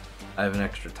do, I have an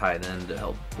extra tight end to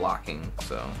help blocking,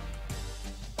 so.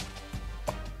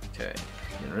 Okay,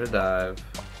 get rid of dive.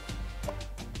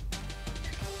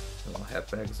 A little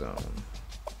halfback zone.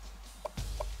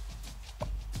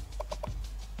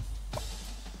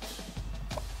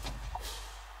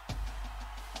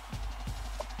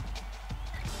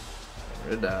 Get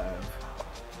rid of dive.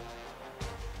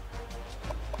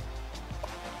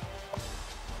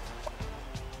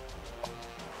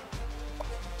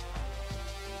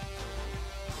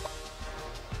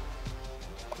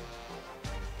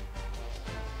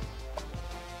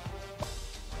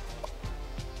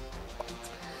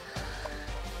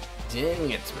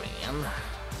 Dang it, man.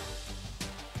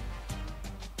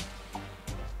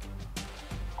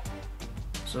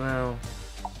 So now...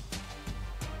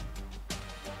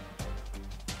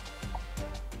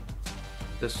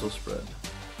 pistol spread.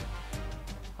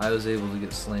 I was able to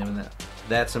get slam in that.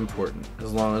 That's important.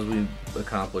 As long as we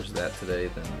accomplish that today,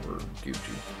 then we're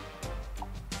Gucci.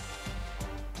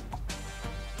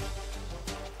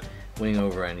 Wing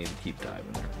over, I need to keep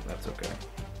diving there. That's okay.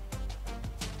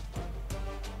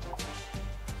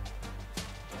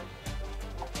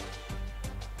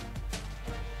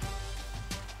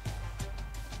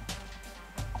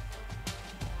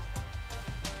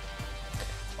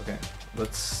 Okay,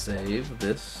 let's save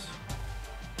this.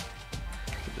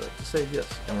 Would you like to save?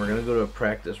 Yes. And we're gonna go to a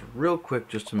practice real quick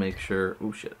just to make sure.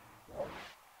 Oh shit.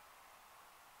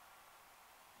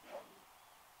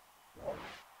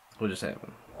 What just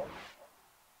happened?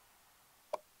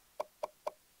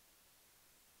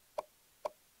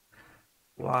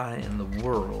 Why in the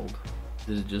world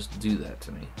did it just do that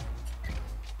to me?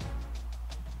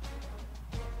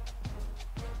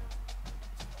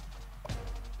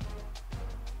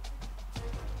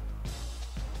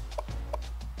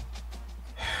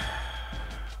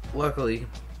 Luckily,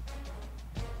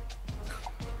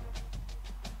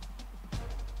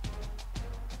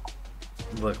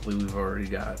 we've already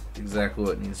got exactly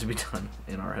what needs to be done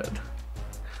in our head.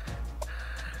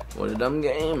 What a dumb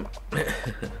game. I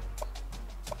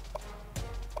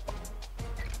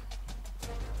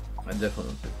definitely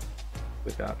want the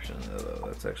quick option though.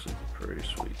 That's actually pretty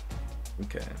sweet.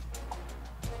 Okay.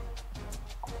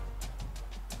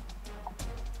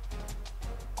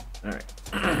 Alright.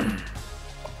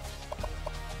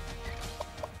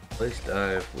 Place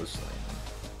dive was slam.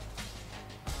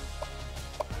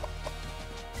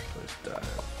 Place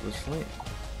dive was slam.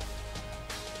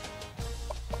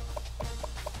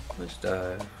 Place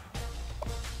dive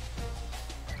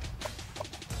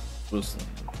was slam.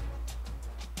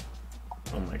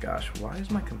 Oh my gosh, why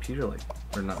is my computer like,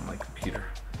 or not my computer,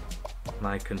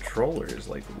 my controller is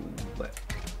like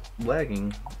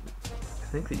lagging. I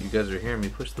think that you guys are hearing me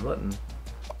push the button.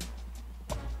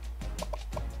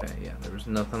 Okay, yeah, there was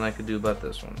nothing I could do about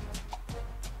this one.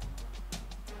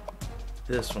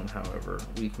 This one, however,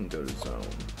 we can go to zone.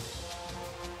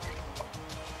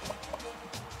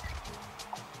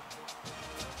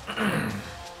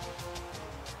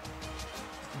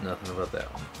 Nothing about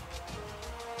that one.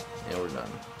 And we're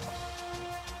done.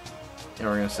 And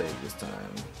we're gonna save this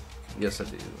time. Yes, I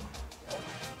do.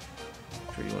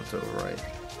 Sure you want to overwrite?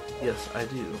 Yes, I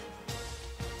do.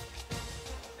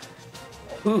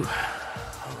 Whew.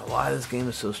 I don't know why this game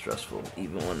is so stressful,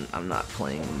 even when I'm not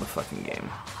playing the fucking game.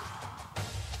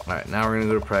 Alright, now we're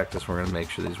gonna go to practice. We're gonna make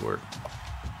sure these work.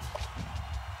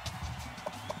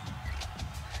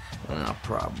 And I'll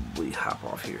probably hop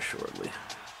off here shortly.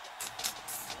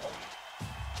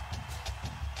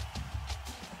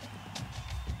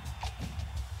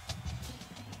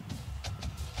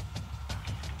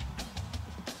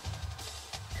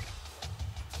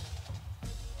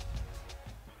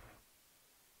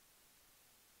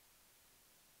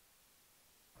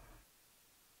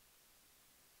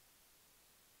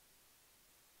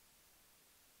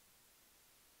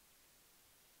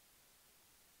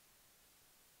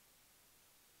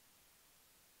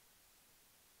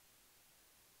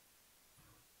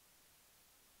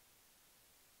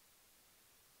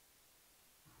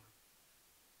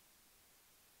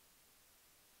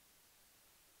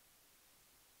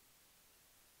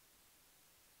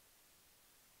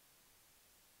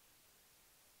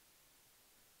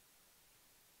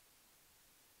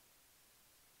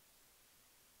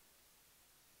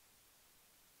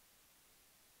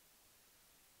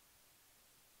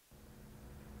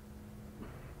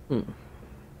 Hmm.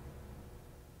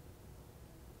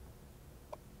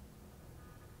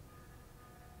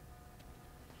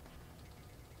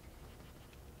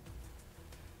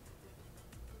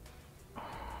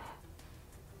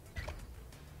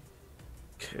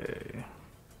 Okay.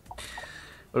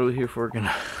 What are we here for again?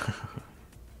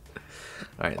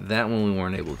 Alright, that one we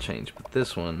weren't able to change, but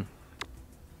this one,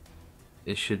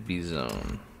 it should be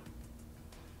zone.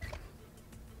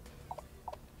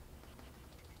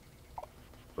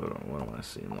 What am I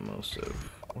seeing the most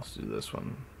of? Let's do this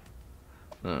one.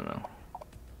 No.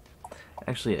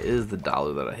 Actually, it is the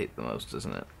dollar that I hate the most,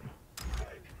 isn't it?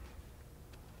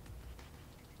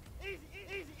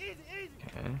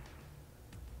 Okay.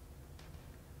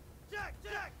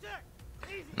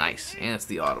 Nice, and it's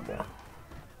the audible.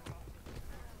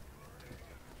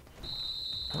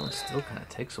 Oh, it still kind of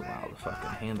takes a while to fucking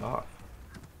hand off.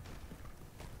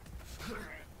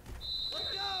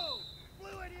 Let's go!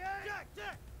 Blue 88!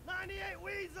 Check! 98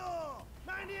 Weasel!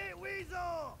 98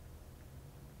 Weasel!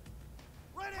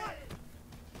 Ready!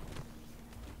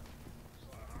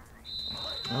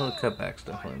 Oh, the cutback's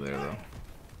definitely there, though.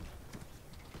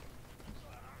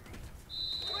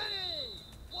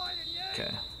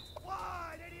 Okay.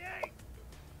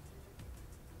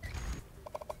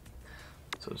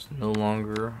 So it's no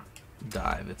longer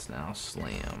dive, it's now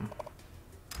slam.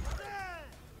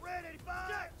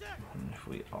 And if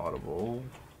we audible,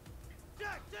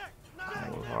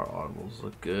 all of our audibles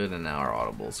look good, and now our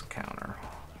audibles counter.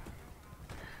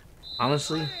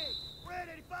 Honestly,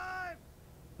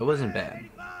 it wasn't bad.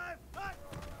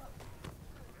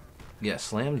 Yeah,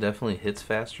 slam definitely hits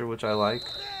faster, which I like.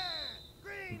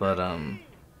 But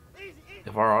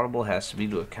if our audible has to be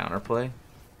to a counterplay,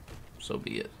 so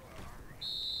be it.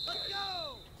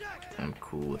 I'm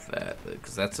cool with that,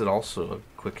 because that's also a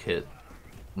quick hit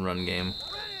run game.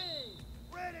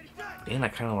 And I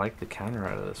kind of like the counter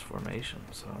out of this formation,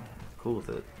 so I'm cool with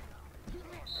it.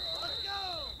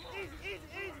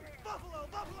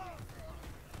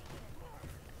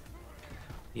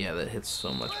 Yeah, that hits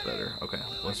so much better. Okay,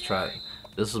 let's try it.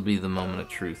 This will be the moment of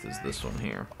truth, is this one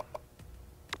here.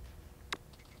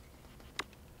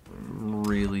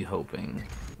 Really hoping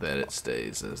that it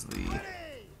stays as the...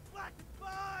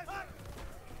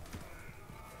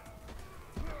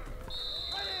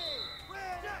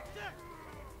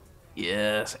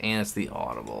 Yes, and it's the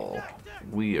audible.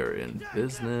 We are in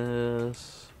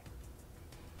business.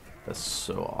 That's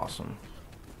so awesome.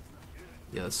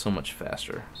 Yeah, that's so much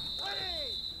faster.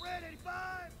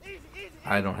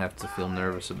 I don't have to feel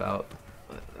nervous about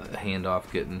a handoff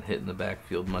getting hit in the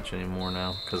backfield much anymore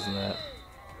now because of that.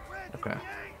 Okay.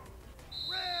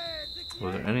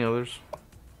 Were there any others?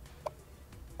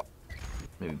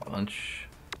 Maybe bunch.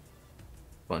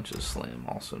 Bunch of slam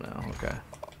also now. Okay.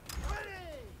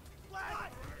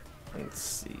 Let's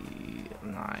see.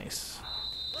 Nice.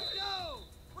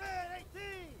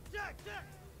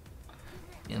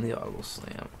 And the audible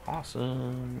slam.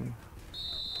 Awesome.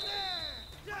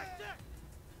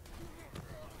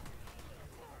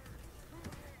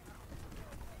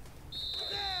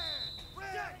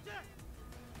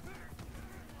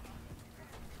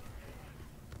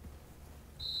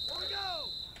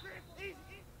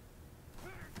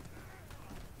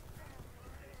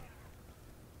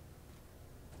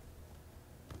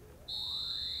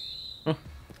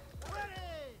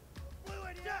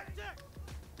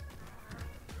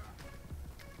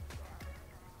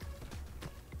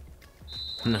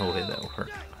 No way that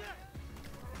worked.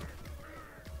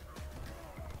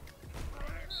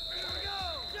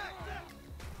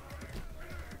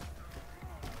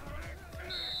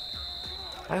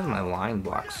 Why is my line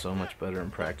block so much better in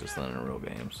practice than in real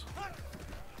games?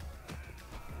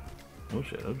 Oh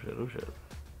shit, oh shit, oh shit.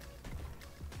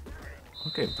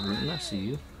 Okay, Bruton, I see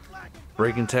you.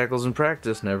 Breaking tackles in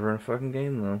practice, never in a fucking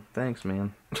game though. Thanks,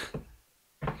 man.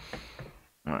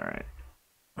 Alright.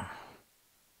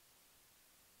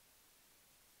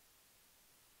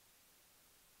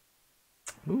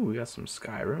 Ooh, we got some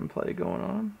Skyrim play going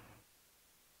on.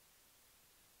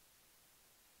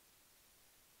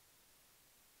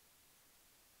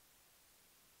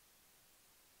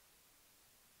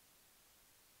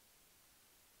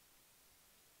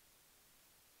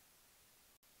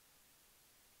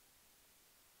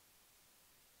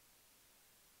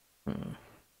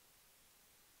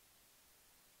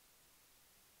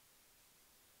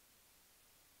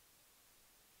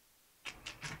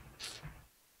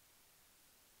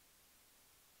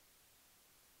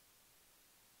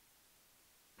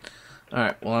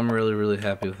 Alright, well, I'm really, really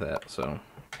happy with that, so.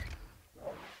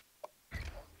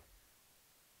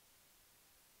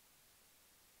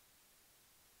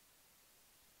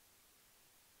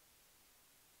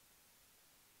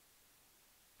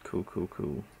 Cool, cool,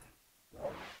 cool.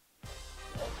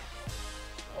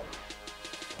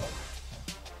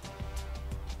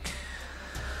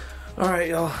 Alright,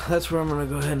 y'all. That's where I'm going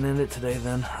to go ahead and end it today,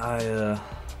 then. I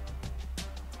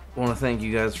want to thank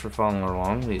you guys for following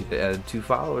along. We added 2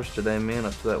 followers today, man,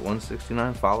 up to that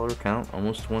 169 follower count,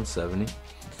 almost 170.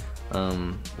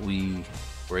 We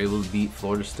were able to beat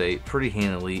Florida State pretty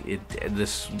handily.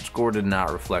 This score did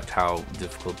not reflect how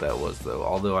difficult that was, though.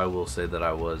 Although I will say that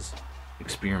I was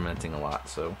experimenting a lot,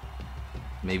 so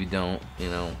maybe don't, you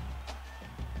know.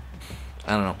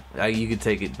 I don't know. You could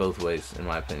take it both ways, in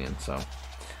my opinion. So,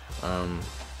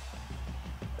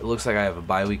 it looks like I have a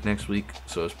bye week next week,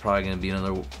 so it's probably going to be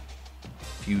another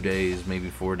few days,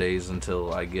 maybe 4 days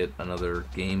until I get another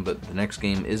game. But the next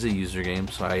game is a user game,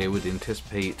 so I would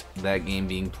anticipate that game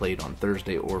being played on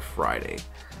Thursday or Friday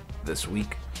this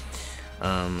week,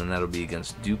 and that'll be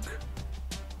against Duke,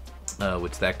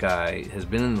 which that guy has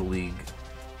been in the league,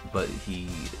 but he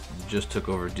just took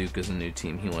over Duke as a new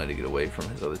team. He wanted to get away from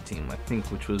his other team, I think,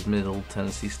 which was Middle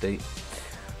Tennessee State.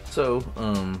 So,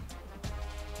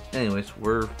 anyways,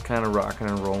 we're kind of rocking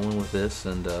and rolling with this,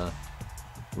 and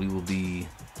we will be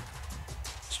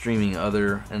streaming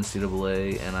other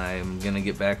NCAA, and I'm going to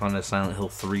get back onto Silent Hill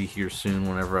 3 here soon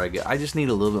whenever I just need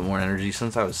a little bit more energy.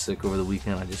 Since I was sick over the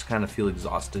weekend, I just kind of feel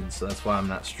exhausted, so that's why I'm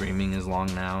not streaming as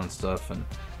long now and stuff. And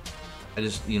I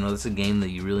just, you know, it's a game that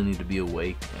you really need to be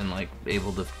awake and, like,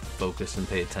 able to focus and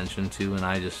pay attention to, and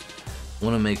I just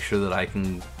want to make sure that I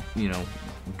can, you know,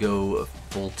 go a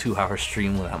full 2-hour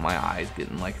stream without my eyes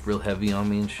getting, like, real heavy on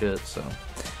me and shit. So,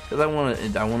 because I want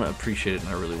to appreciate it, and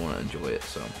I really want to enjoy it.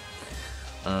 So,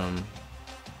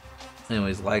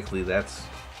 anyways, likely that's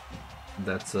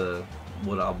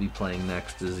what I'll be playing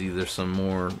next, is either some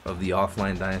more of the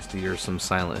offline Dynasty or some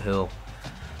Silent Hill.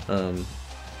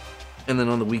 And then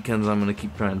on the weekends, I'm going to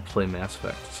keep trying to play Mass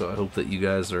Effect. So I hope that you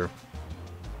guys are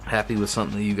happy with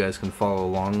something that you guys can follow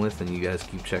along with, and you guys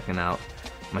keep checking out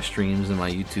my streams and my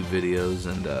YouTube videos.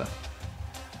 And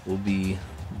we'll be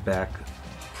back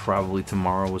probably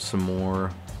tomorrow with some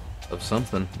more of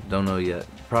something. Don't know yet.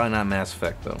 Probably not Mass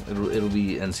Effect, though. It'll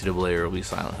be NCAA, or it'll be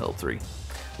Silent Hill 3,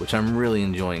 which I'm really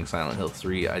enjoying. Silent Hill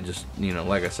 3. I just, you know,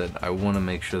 like I said, I want to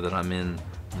make sure that I'm in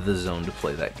the zone to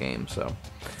play that game. So,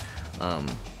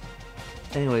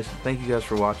 anyways, thank you guys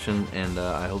for watching, and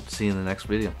I hope to see you in the next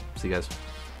video. See you guys.